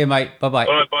 See you, mate. Bye-bye.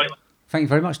 All right, bye. Thank you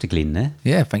very much to Glyn there.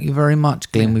 Yeah, thank you very much,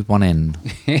 Glenn, with one N.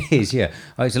 It is, yeah.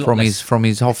 Oh, it's a lot From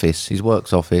his office, his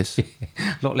works office. a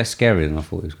lot less scary than I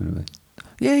thought it was going to be.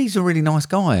 Yeah, he's a really nice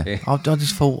guy. Yeah. I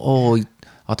just thought,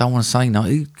 I don't want to say no,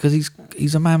 because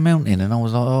he's a man mountain, and I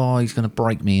was like, he's going to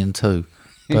break me in two.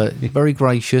 But very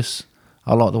gracious.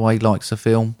 I like the way he likes the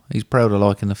film. He's proud of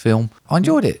liking the film. I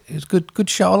enjoyed it. It was a good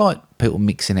show. I like people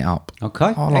mixing it up. Okay,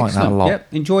 I like that a lot.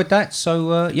 Yep, enjoyed that.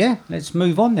 So, let's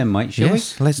move on then, mate, shall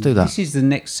Yes, we? let's do that. This is the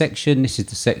next section. This is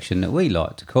the section that we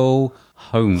like to call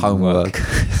homework.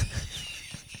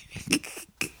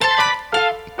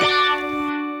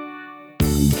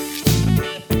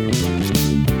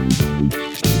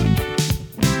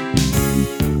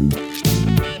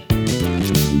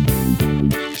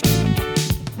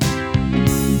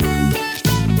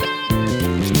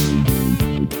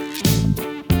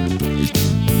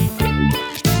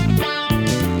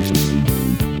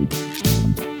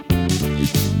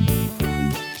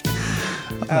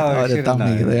 I'd have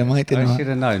done you there, mate, didn't I? should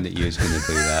have known that you was going to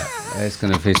do that. It's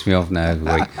going to piss me off now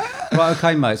every week. Right,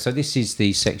 okay, mate. So this is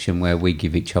the section where we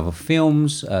give each other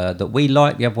films that we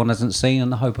like, the other one hasn't seen, in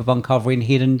the hope of uncovering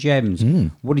hidden gems.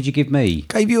 What did you give me?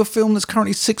 Gave you a film that's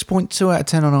currently 6.2 out of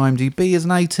 10 on IMDb as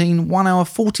an 18, 1 hour,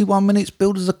 41 minutes,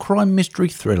 billed as a crime mystery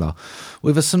thriller.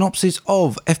 With a synopsis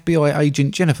of FBI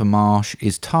agent Jennifer Marsh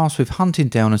is tasked with hunting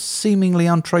down a seemingly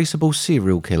untraceable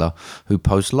serial killer who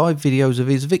posts live videos of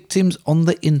his victims on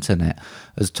the internet.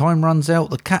 As time runs out,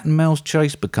 the cat and mouse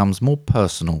chase becomes more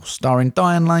personal, starring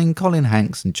Diane Lane, Colin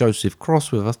Hanks and Joseph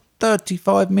Cross, with a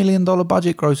 $35 million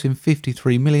budget grossing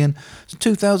 $53 million. It's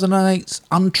 2008's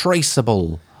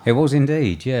Untraceable. It was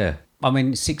indeed, yeah. I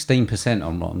mean, 16%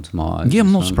 on Rotten Tomatoes. Yeah,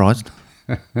 I'm not surprised.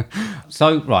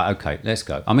 So, right, okay, let's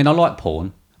go. I mean, I like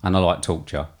porn and I like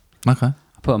torture. Okay.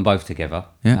 I put them both together,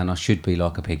 Yeah. and I should be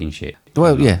like a pig in shit.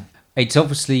 Well, yeah. It's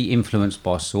obviously influenced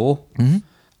by Saw. Mm-hmm.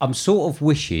 I'm sort of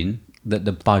wishing that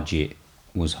the budget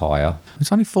was higher.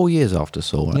 It's only 4 years after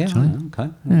Saw, actually. Yeah, okay.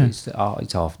 Yeah.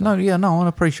 It's after. No, I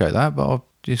appreciate that, but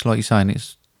just like you're saying,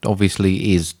 it's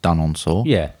obviously is done on Saw.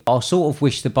 Yeah, I sort of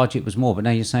wish the budget was more, but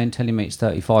now you're telling me it's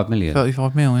 35 million.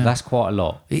 35 mil, yeah. That's quite a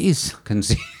lot. It is.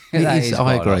 It It is.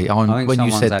 I agree. When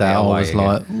you said that, I was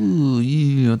like,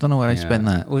 ooh, I don't know where they spent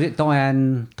that. Was it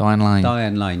Diane Lane.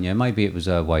 Diane Lane, yeah. Maybe it was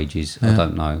her wages. I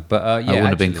don't know. But yeah, It wouldn't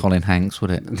have been actually- Colin Hanks,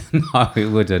 would it? No, it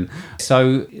wouldn't.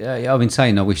 So I've been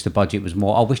saying I wish the budget was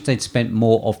more. I wish they'd spent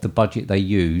more of the budget they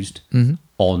used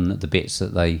on the bits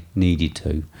that they needed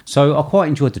to. So I quite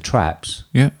enjoyed the traps.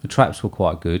 Yeah. The traps were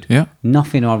quite good. Yeah.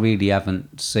 Nothing I really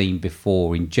haven't seen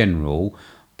before in general,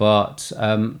 but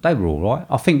they were all right.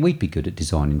 I think we'd be good at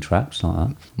designing traps like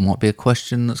that. Might be a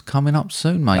question that's coming up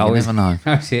soon, mate. You Oh, never know.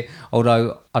 That's it.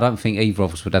 Although I don't think either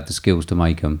of us would have the skills to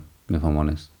make them, if I'm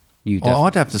honest. You'd have- Well,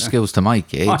 I'd have the skills to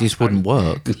make it. It just wouldn't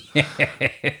work.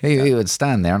 He would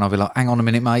stand there and I'd be like, hang on a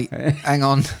minute, mate. Hang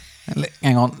on.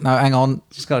 Hang on. No, hang on.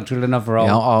 just got to drill another hole.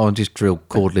 Yeah, I'll just drill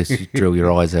cordless, drill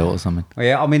your eyes out or something.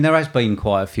 Yeah, I mean, there has been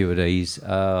quite a few of these.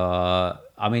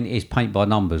 I mean, it's paint by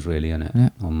numbers, really, isn't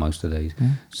it, on most of these?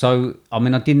 So, I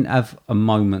mean, I didn't have a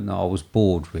moment that I was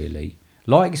bored, really.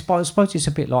 Like, I suppose it's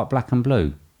a bit like Black and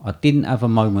Blue. I didn't have a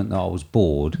moment that I was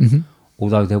bored,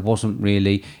 although there wasn't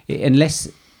really... Unless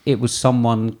it was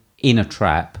someone in a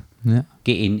trap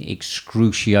getting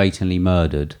excruciatingly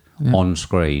murdered on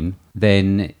screen,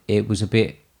 then it was a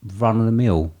bit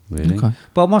run-of-the-mill, really. Okay.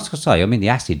 But I must say, I mean, the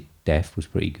acid death was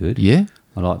pretty good. Yeah?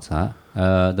 I liked that.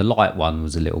 The light one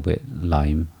was a little bit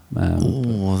lame. Oh,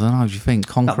 I don't know. Do you think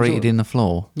concreted in the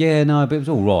floor? Yeah, no, but it was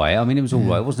all right. I mean, it was all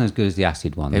right. It wasn't as good as the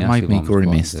acid one. It The made acid me one was quite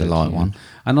grimace, the good, light one.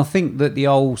 And I think that the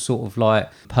old sort of like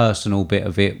personal bit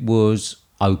of it was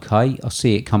okay. I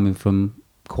see it coming from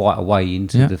quite a way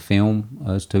into the film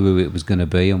as to who it was going to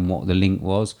be and what the link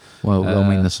was. Well, I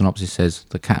mean, the synopsis says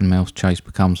the cat and mouse chase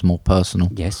becomes more personal.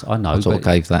 Yes, I know. I sort of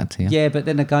but- gave that to you. Yeah, but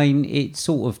then again, it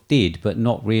sort of did, but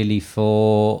not really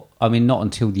for... I mean, not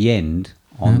until the end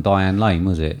on Diane Lane,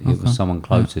 was it? It was someone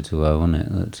closer to her, wasn't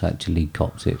it, that actually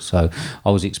copped it. So I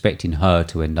was expecting her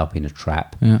to end up in a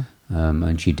trap. Yeah.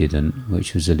 And she didn't,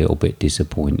 which was a little bit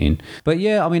disappointing. But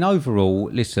yeah, I mean, overall,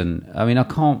 listen, I mean, I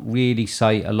can't really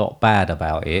say a lot bad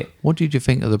about it. What did you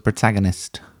think of the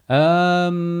protagonist? I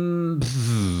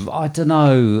don't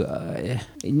know.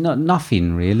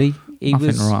 Nothing really.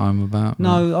 Nothing to write home about.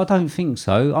 No, I don't think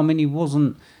so. I mean, he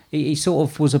wasn't. He sort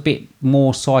of was a bit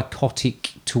more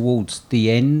psychotic towards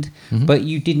the end, but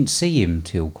you didn't see him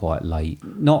till quite late.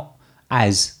 Not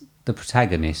as the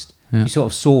protagonist. You sort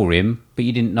of saw him, but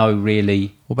you didn't know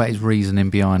really. What about his reasoning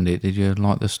behind it? Did you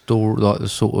like the story, like the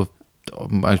sort of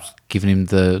almost giving him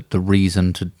the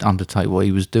reason to undertake what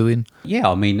he was doing. Yeah,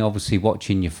 I mean, obviously,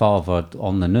 watching your father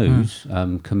on the news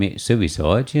commit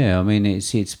suicide. Yeah, I mean,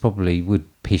 it's probably would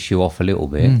piss you off a little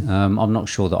bit. I'm not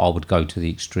sure that I would go to the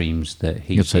extremes that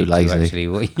he You're too did to lazy.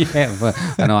 actually. Yeah, but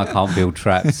I know I can't build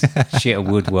traps, shit of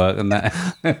woodwork and that.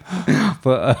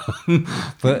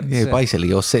 but Yeah, basically,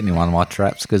 you're sitting in one of my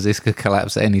traps because this could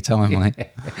collapse at any time, mate.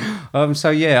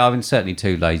 So yeah, I'm certainly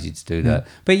too lazy to do that.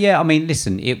 But yeah, I mean,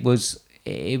 listen, it was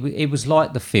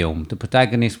like the film. The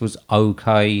protagonist was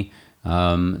okay.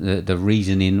 The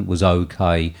reasoning was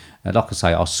okay. Like I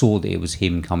say, I saw that it was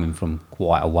him coming from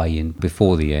quite a way in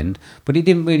before the end, but it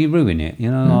didn't really ruin it.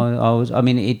 You know, I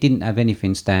mean, it didn't have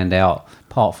anything stand out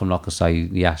apart from, like I say,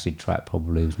 the acid trap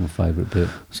probably was my favourite bit.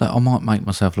 So I might make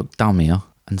myself look dummier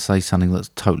and say something that's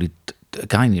totally,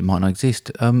 again, it might not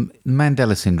exist.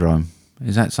 Mandela syndrome,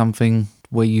 is that something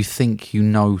where you think you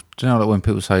know, do you know, like when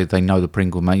people say they know the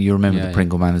Pringle Man, you remember the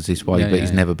Pringle Man as this way, but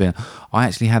he's never been. I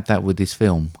actually had that with this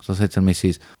film. So I said to the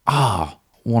missus,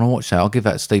 want to watch that? I'll give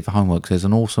that to Steve for homework. There's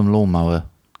an awesome lawnmower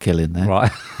kill in there.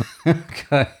 Right.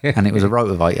 Okay. And it was a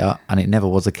rotavator, and it never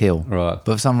was a kill. Right.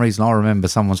 But for some reason, I remember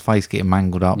someone's face getting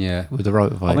mangled up with the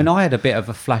rotavator. I mean, I had a bit of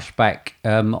a flashback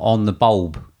on the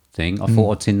bulb thing. I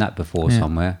thought I'd seen that before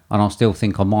somewhere, and I still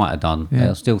think I might have done.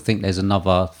 I still think there's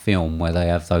another film where they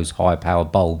have those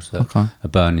high-powered bulbs that are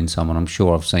burning someone. I'm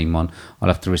sure I've seen one. I'll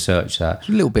have to research that. It's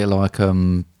a little bit like,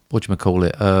 Final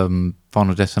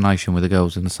Destination with the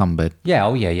girls in the sunbed.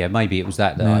 Yeah, maybe it was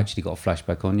that I actually got a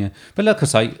flashback on, But like I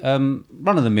say,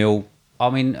 run of the mill. I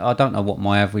mean, I don't know what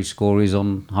my average score is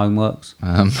on homeworks.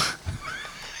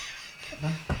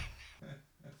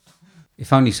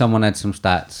 If only someone had some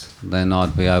stats, then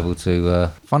I'd be able to...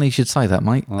 Funny you should say that,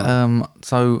 mate.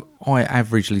 So I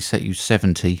averagely set you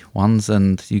 70 ones,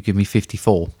 and you give me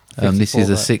 54. This is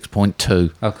a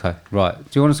 6.2. Okay, right.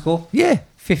 Do you want to score? Yeah.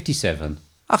 57.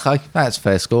 Okay, that's a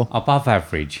fair score. Above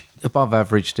average. Above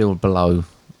average, still below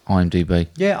IMDb.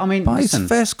 Yeah, I mean, But listen,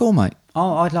 it's a fair score, mate.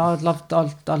 Oh, I love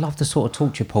the sort of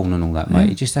torture porn and all that, mate.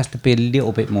 It just has to be a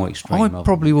little bit more extreme. I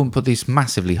probably wouldn't put this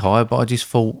massively high, but I just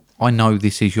thought, I know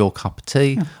this is your cup of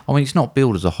tea. I mean, it's not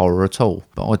billed as a horror at all,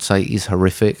 but I'd say it is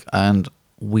horrific, and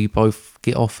we both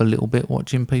get off a little bit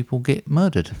watching people get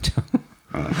murdered.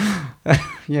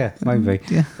 Yeah, maybe.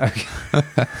 Yeah. Okay.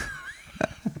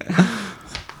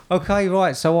 Okay,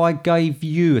 right. So I gave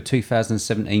you a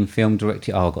 2017 film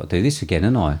directed. Oh, I've got to do this again,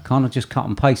 haven't I? Can't I just cut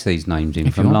and paste these names in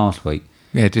from last week?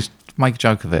 Yeah, just make a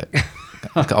joke of it.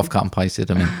 I've cut and pasted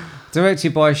them in.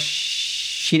 Directed by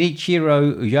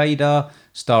Shinichiro Ueda,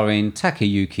 starring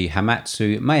Takayuki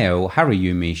Hamatsu, Mayo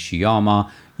Haruyumi Shiyama,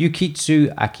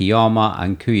 Yukitsu Akiyama,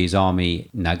 and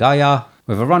Kuizami Nagaya,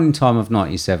 with a running time of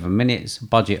 97 minutes,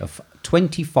 budget of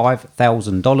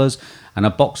 $25,000, and a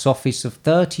box office of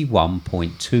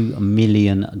 $31.2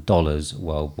 million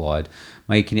worldwide,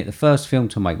 making it the first film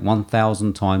to make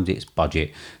 1,000 times its budget.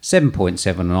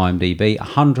 7.7 on IMDb,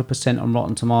 100% on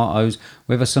Rotten Tomatoes,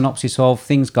 with a synopsis of: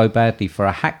 things go badly for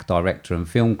a hack director and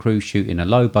film crew shooting a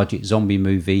low-budget zombie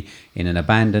movie in an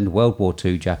abandoned World War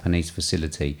II Japanese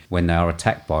facility when they are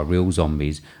attacked by real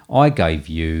zombies. I gave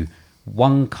you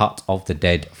One Cut of the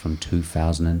Dead from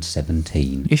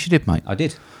 2017. Yes, you did, mate. I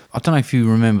did. I don't know if you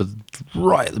remember,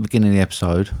 right at the beginning of the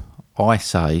episode, I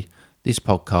say this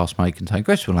podcast may contain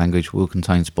questionable language, will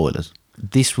contain spoilers.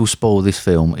 This will spoil this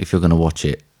film if you're going to watch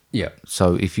it. Yeah.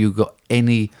 So if you've got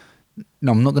any...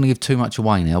 No, I'm not going to give too much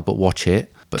away now, but watch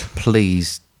it. But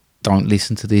please don't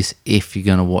listen to this if you're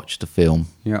going to watch the film.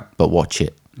 Yeah. But watch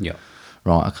it. Yeah.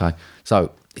 Right, okay.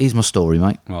 So here's my story,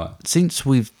 mate. Right. Since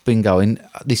we've been going,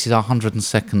 this is our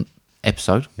 102nd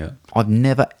episode. Yeah. I've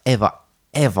never, ever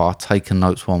taken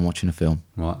notes while I'm watching a film.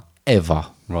 Right. Ever.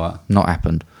 Right. Not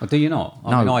happened. Oh, do you not?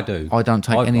 I mean, I do. I don't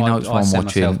take any notes while I'm send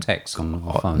watching. myself texts on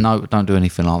my phone. No, don't do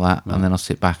anything like that. Right. And then I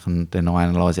sit back and then I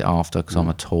analyse it after because I'm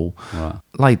a tool. Right.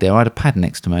 Laid there, I had a pad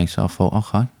next to me, so I thought,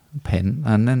 okay, pen.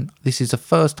 And then this is the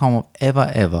first time I've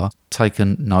ever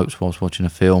taken notes whilst watching a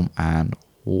film, and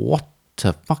what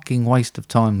a fucking waste of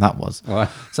time that was. Right.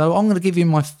 So I'm going to give you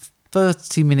my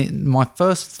first 30 minutes Not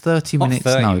 30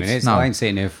 notes. minutes. No, I ain't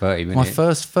sitting here for 30 minutes. my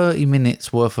first 30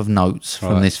 minutes worth of notes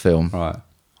from this film. Right.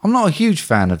 I'm not a huge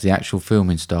fan of the actual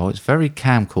filming style. It's very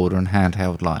camcorder and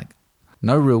handheld-like.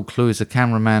 No real clue as the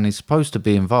cameraman is supposed to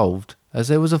be involved, as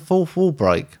there was a fourth wall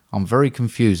break. I'm very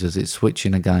confused as it's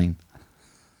switching again.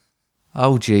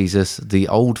 Oh Jesus, the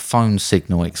old phone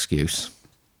signal excuse.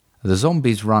 The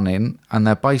zombies run in, and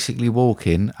they're basically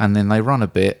walking, and then they run a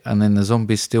bit, and then the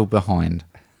zombie's still behind.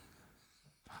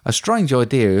 A strange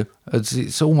idea, as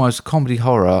it's almost comedy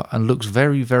horror and looks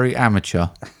very, very amateur.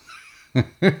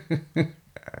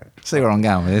 See where I'm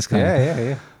going with this, can't you?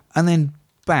 Yeah. And then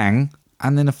bang,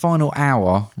 and then the final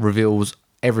hour reveals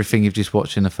everything you've just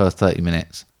watched in the first 30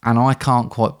 minutes. And I can't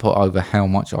quite put over how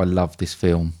much I love this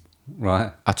film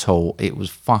Right. at all. It was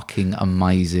fucking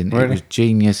amazing. It Really? was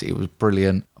genius. It was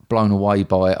brilliant. Blown away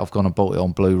by it. I've gone and bought it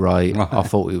on Blu-ray. Right. I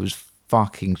thought it was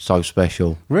fucking so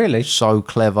special. Really? So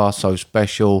clever, so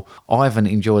special. I haven't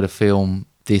enjoyed a film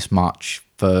this much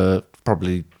for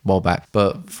probably a while back,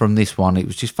 but from this one, it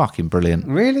was just fucking brilliant.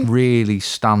 Really? Really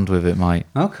stunned with it, mate.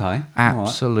 Okay. all right.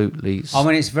 Absolutely. I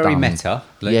mean, it's very stunned. meta.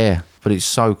 Like- Yeah, but it's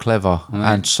so clever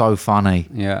and so funny.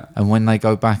 Yeah. And when they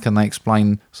go back and they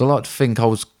explain, because I like to think I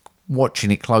was watching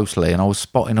it closely and I was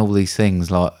spotting all these things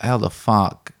like, how the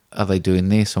fuck are they doing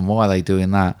this and why are they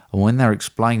doing that? And when they're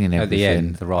explaining At the everything,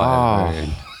 end, the right. At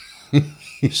the very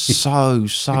end.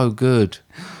 so good.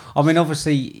 I mean,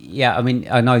 obviously, yeah. I mean,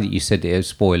 I know that you said there's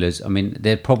spoilers. I mean,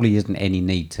 there probably isn't any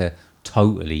need to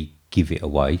totally give it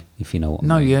away, if you know what I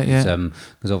No, mean. yeah.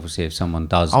 Because obviously, if someone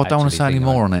does, I don't want to actually say any think,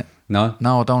 more like- on it. No.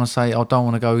 No, I don't want to say. I don't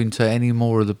want to go into any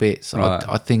more of the bits. Right.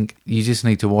 I think you just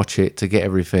need to watch it to get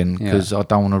everything because I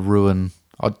don't want to ruin.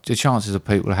 The chances of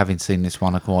people having seen this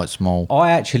one are quite small.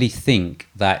 I actually think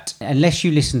that unless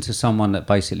you listen to someone that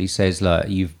basically says, "Look,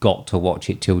 you've got to watch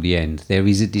it till the end," there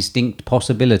is a distinct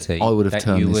possibility I would have that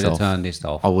turned you this would have off. turned this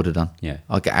off. I would have done. Yeah.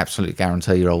 I can absolutely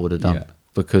guarantee you I would have done. Yeah.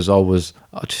 Because I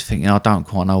just thinking, I don't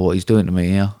quite know what he's doing to me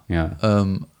here. Yeah.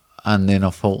 And then I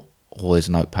thought, oh, there's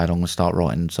a notepad. I'm going to start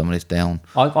writing some of this down.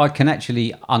 I can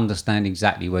actually understand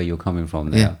exactly where you're coming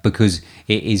from there Yeah. because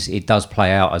it does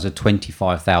play out as a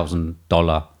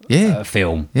 $25,000 Yeah.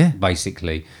 film, Yeah.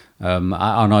 basically. And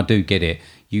I do get it.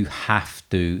 You have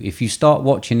to, if you start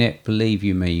watching it, believe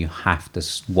you me, you have to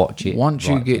watch it. Once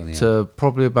you right till the get end. to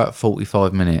probably about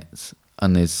 45 minutes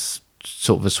and there's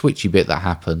sort of a switchy bit that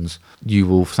happens, you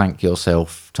will thank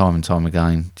yourself time and time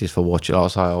again just for watching. Like I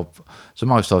say, it's the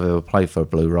most I've ever played for a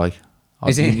Blu-ray.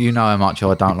 Is it? You know how much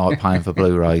I don't like paying for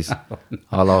Blu-rays.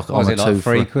 I like. Was I'm it a like two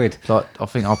 £3 for- quid? Like I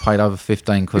think I paid over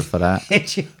 15 quid for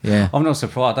that. Yeah. I'm not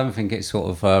surprised. I don't think it's sort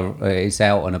of it's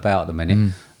out and about at the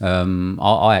minute.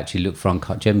 I actually looked for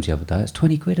Uncut Gems the other day. It's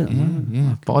 20 quid at the moment.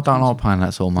 Yeah, but I don't like paying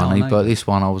that sort of money. No, But this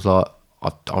one, I was like,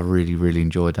 I really, really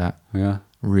enjoyed that. Yeah.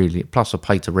 Really. Plus, I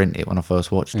paid to rent it when I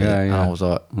first watched it, Yeah, and yeah. I was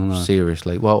like,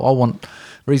 seriously. Well, the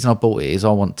reason I bought it is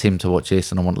I want Tim to watch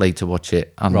this, and I want Lee to watch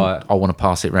it, and Right. I want to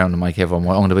pass it round and make everyone.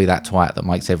 I'm going to be that twat that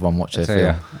makes everyone watch their So, film.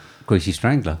 yeah. Greasy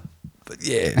Strangler. But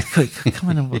yeah, come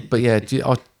in. But yeah,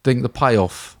 I think the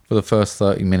payoff for the first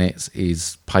 30 minutes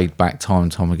is paid back time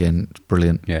and time again. It's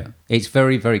brilliant. Yeah. It's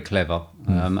very, very clever.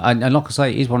 And like I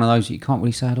say, it is one of those that you can't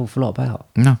really say an awful lot about.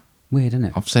 No, Weird, isn't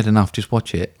it? I've said enough. Just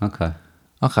watch it. Okay.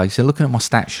 Okay, so looking at my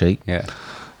stat sheet, Yeah.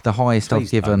 the highest Please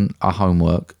I've given a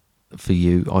homework for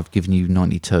you, I've given you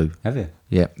 92. Have you?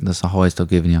 Yeah, that's the highest I've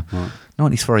given you.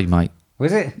 93, mate.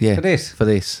 Was it? Yeah, For this? For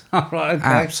this. Right, okay.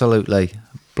 Absolutely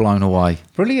blown away.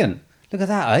 Brilliant. Look at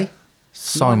that, eh?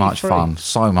 So much 93. fun.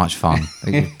 So much fun.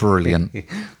 It was brilliant.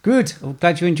 Good. I'm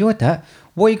glad you enjoyed that.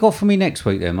 What you got for me next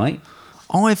week then, mate?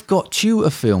 I've got you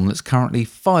a film that's currently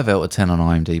 5 out of 10 on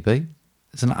IMDb.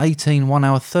 It's an 1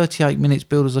 hour, 38 minutes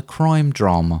billed as a crime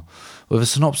drama with a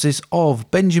synopsis of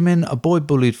Benjamin, a boy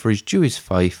bullied for his Jewish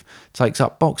faith, takes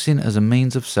up boxing as a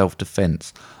means of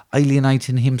self-defense,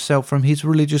 alienating himself from his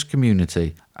religious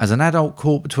community. As an adult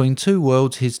caught between two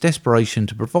worlds, his desperation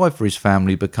to provide for his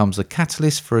family becomes a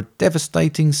catalyst for a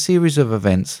devastating series of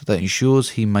events that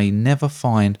ensures he may never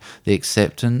find the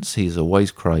acceptance he has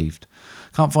always craved.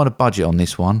 Can't find a budget on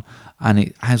this one, and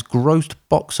it has grossed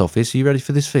box office. Are you ready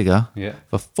for this figure? Yeah.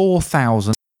 For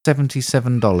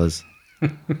 $4,077.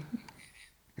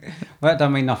 Well, that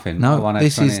don't mean nothing. No,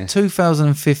 this is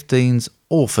 2015's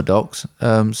Orthodox,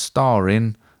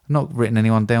 starring, not written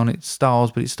anyone down, it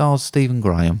stars, but it stars Stephen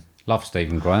Graham. Love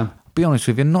Stephen Graham. Be honest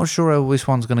with you, not sure how this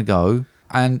one's going to go.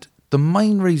 And the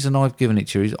main reason I've given it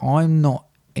to you is I'm not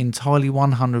entirely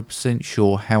 100%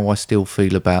 sure how I still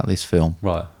feel about this film.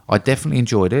 Right. I definitely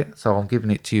enjoyed it, so I'm giving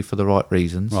it to you for the right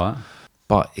reasons. Right.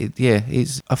 But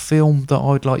it's a film that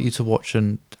I'd like you to watch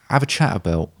and have a chat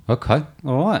about. Okay.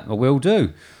 All right. I will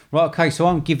do. Right. Okay. So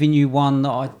I'm giving you one that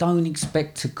I don't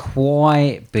expect to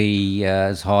quite be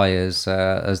as high as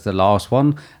the last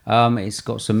one. It's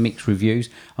got some mixed reviews.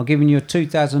 I'm giving you a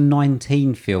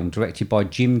 2019 film directed by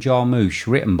Jim Jarmusch,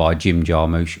 written by Jim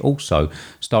Jarmusch, also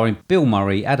starring Bill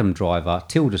Murray, Adam Driver,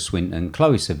 Tilda Swinton,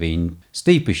 Chloe Sevigny,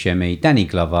 Steve Buscemi, Danny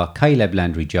Glover, Caleb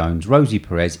Landry Jones, Rosie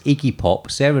Perez, Iggy Pop,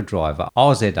 Sarah Driver,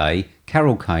 RZA,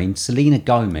 Carol Kane, Selena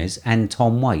Gomez, and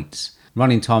Tom Waits.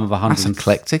 Running time of 100. That's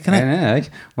eclectic, isn't it? Yeah,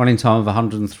 running time of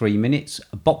 103 minutes.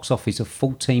 A box office of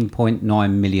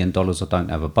 $14.9 million. I don't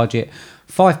have a budget.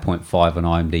 5.5 on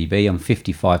IMDb and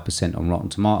 55% on Rotten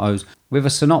Tomatoes. With a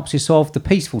synopsis of: the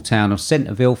peaceful town of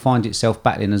Centerville finds itself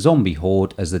battling a zombie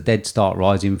horde as the dead start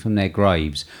rising from their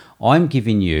graves. I'm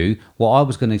giving you what I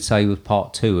was going to say was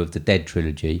part 2 of the Dead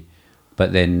trilogy.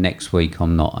 But then next week,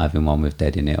 I'm not having one with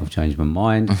Dead in it. I've changed my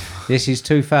mind. This is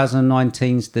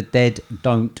 2019's The Dead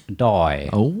Don't Die.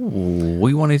 Oh,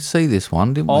 we wanted to see this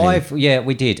one, didn't we? Yeah,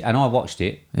 we did, and I watched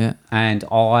it. Yeah. And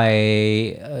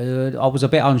I was a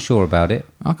bit unsure about it.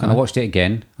 Okay. And I watched it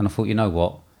again, and I thought, you know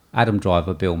what? Adam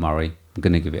Driver, Bill Murray, I'm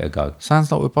going to give it a go.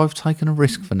 Sounds like we're both taking a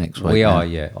risk for next week. We then. are,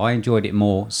 yeah. I enjoyed it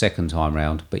more second time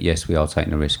round, but yes, we are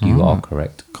taking a risk. You are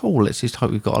correct. Cool. Let's just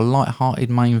hope we've got a light-hearted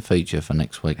main feature for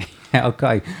next week.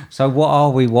 Okay, so what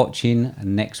are we watching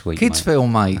next week, Kids mate?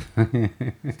 film, mate.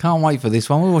 Can't wait for this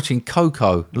one. We're watching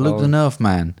Coco, Luke the Nerf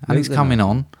Man, and Luke he's the coming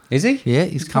on. Is he? Yeah,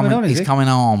 he's coming. on, is He's he? coming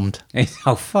armed.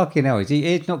 Oh, fucking hell.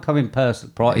 He's not coming in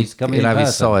person. He's coming He'll in have person.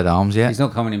 his sidearms. Yeah. He's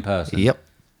not coming in person. Yep.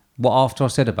 What, after I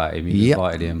said about him, you Yep.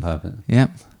 invited him in person?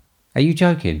 Yep. Are you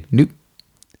joking? Nope.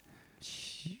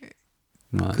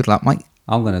 Right. Good luck, mate.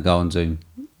 I'm going to go on Zoom.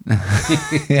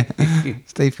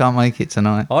 Steve can't make it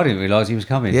tonight. I didn't realise he was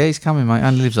coming. Yeah, he's coming, mate.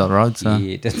 Only lives up the road, so.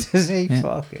 Yeah, does he? Yeah.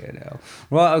 Fucking hell.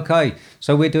 Right, okay.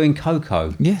 So we're doing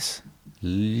Coco. Yes.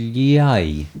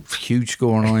 Yay. Huge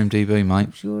score on IMDb,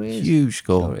 mate. Sure is. Huge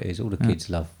score. Sure it is. All the kids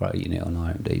love rating it on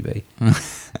IMDb.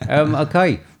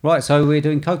 Okay. Right, so we're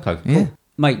doing Coco. Cool. Yeah.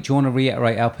 Mate, do you want to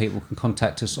reiterate how people can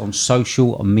contact us on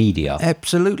social media?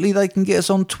 Absolutely. They can get us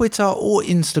on Twitter or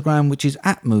Instagram, which is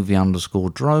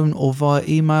 @movie_drone, or via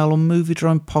email on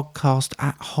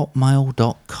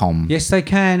moviedronepodcast@hotmail.com. Yes, they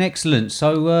can. Excellent.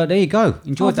 So there you go.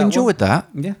 Enjoyed I've that. enjoyed that.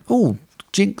 Yeah. Oh,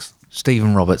 jinx.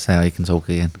 Stephen Roberts, how he can talk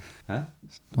again. Huh?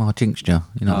 Well, I jinxed you.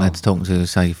 You're not allowed to talk to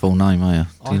say your full name, are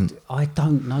you? I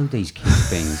don't know these kid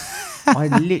things. I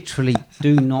literally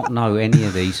do not know any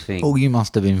of these things. Oh, you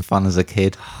must have been fun as a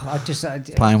kid, I just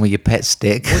playing with your pet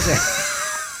stick.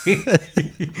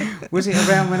 was it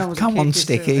around when I was Come a kid? on, this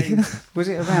sort of Sticky. thing? Was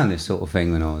it around this sort of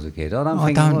thing when I was a kid? I don't I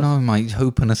think it don't was. know, mate.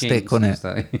 Hoop and a stick, Jinx, wasn't it?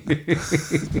 so.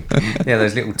 Yeah,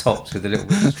 those little tops with the little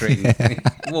bit of string.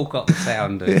 Walk up the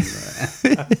town doing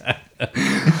that.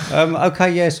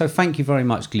 Okay, yeah, so thank you very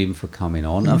much, Glyn, for coming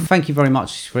on. Thank you very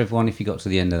much for everyone if you got to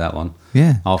the end of that one.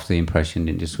 Yeah. After the impression,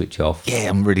 didn't just switch off. Yeah,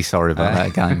 I'm really sorry about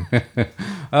that game.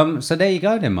 So there you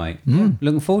go then, mate.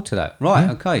 Looking forward to that. Right,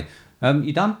 okay.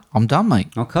 You done? I'm done, mate.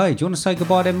 Okay, do you want to say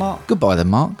goodbye then, Mark? Goodbye then,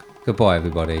 Mark. Goodbye,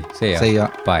 everybody. See ya. See ya.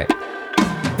 Bye.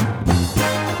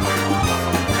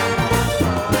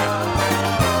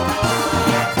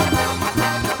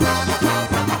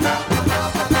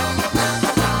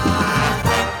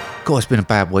 God, it's been a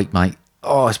bad week, mate.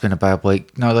 Oh, it's been a bad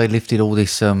week. No, they lifted all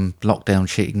this lockdown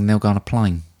shit and they'll go on a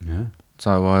plane. Yeah.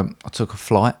 So I took a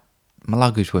flight. My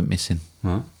luggage went missing.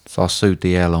 Right. So I sued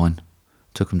the airline.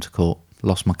 Took them to court.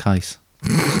 Lost my case.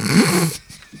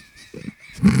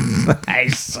 That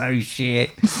is so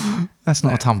shit. That's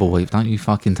not a tumbleweed. Don't you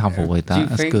fucking tumbleweed Do you that.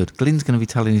 That's think- good. Glyn's going to be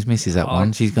telling his missus that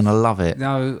one. She's going to love it.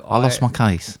 No, I lost my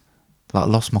case. Like,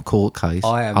 lost my court case.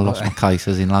 I am- I lost my case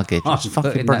as in luggage. I'm It's fucking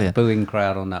putting that brilliant. booing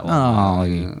crowd on that one. Oh,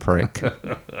 you prick.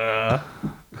 Oh,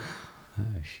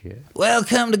 shit.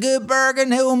 Welcome to Good Burger,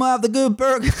 home of the Good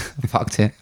Burger. Fucked it.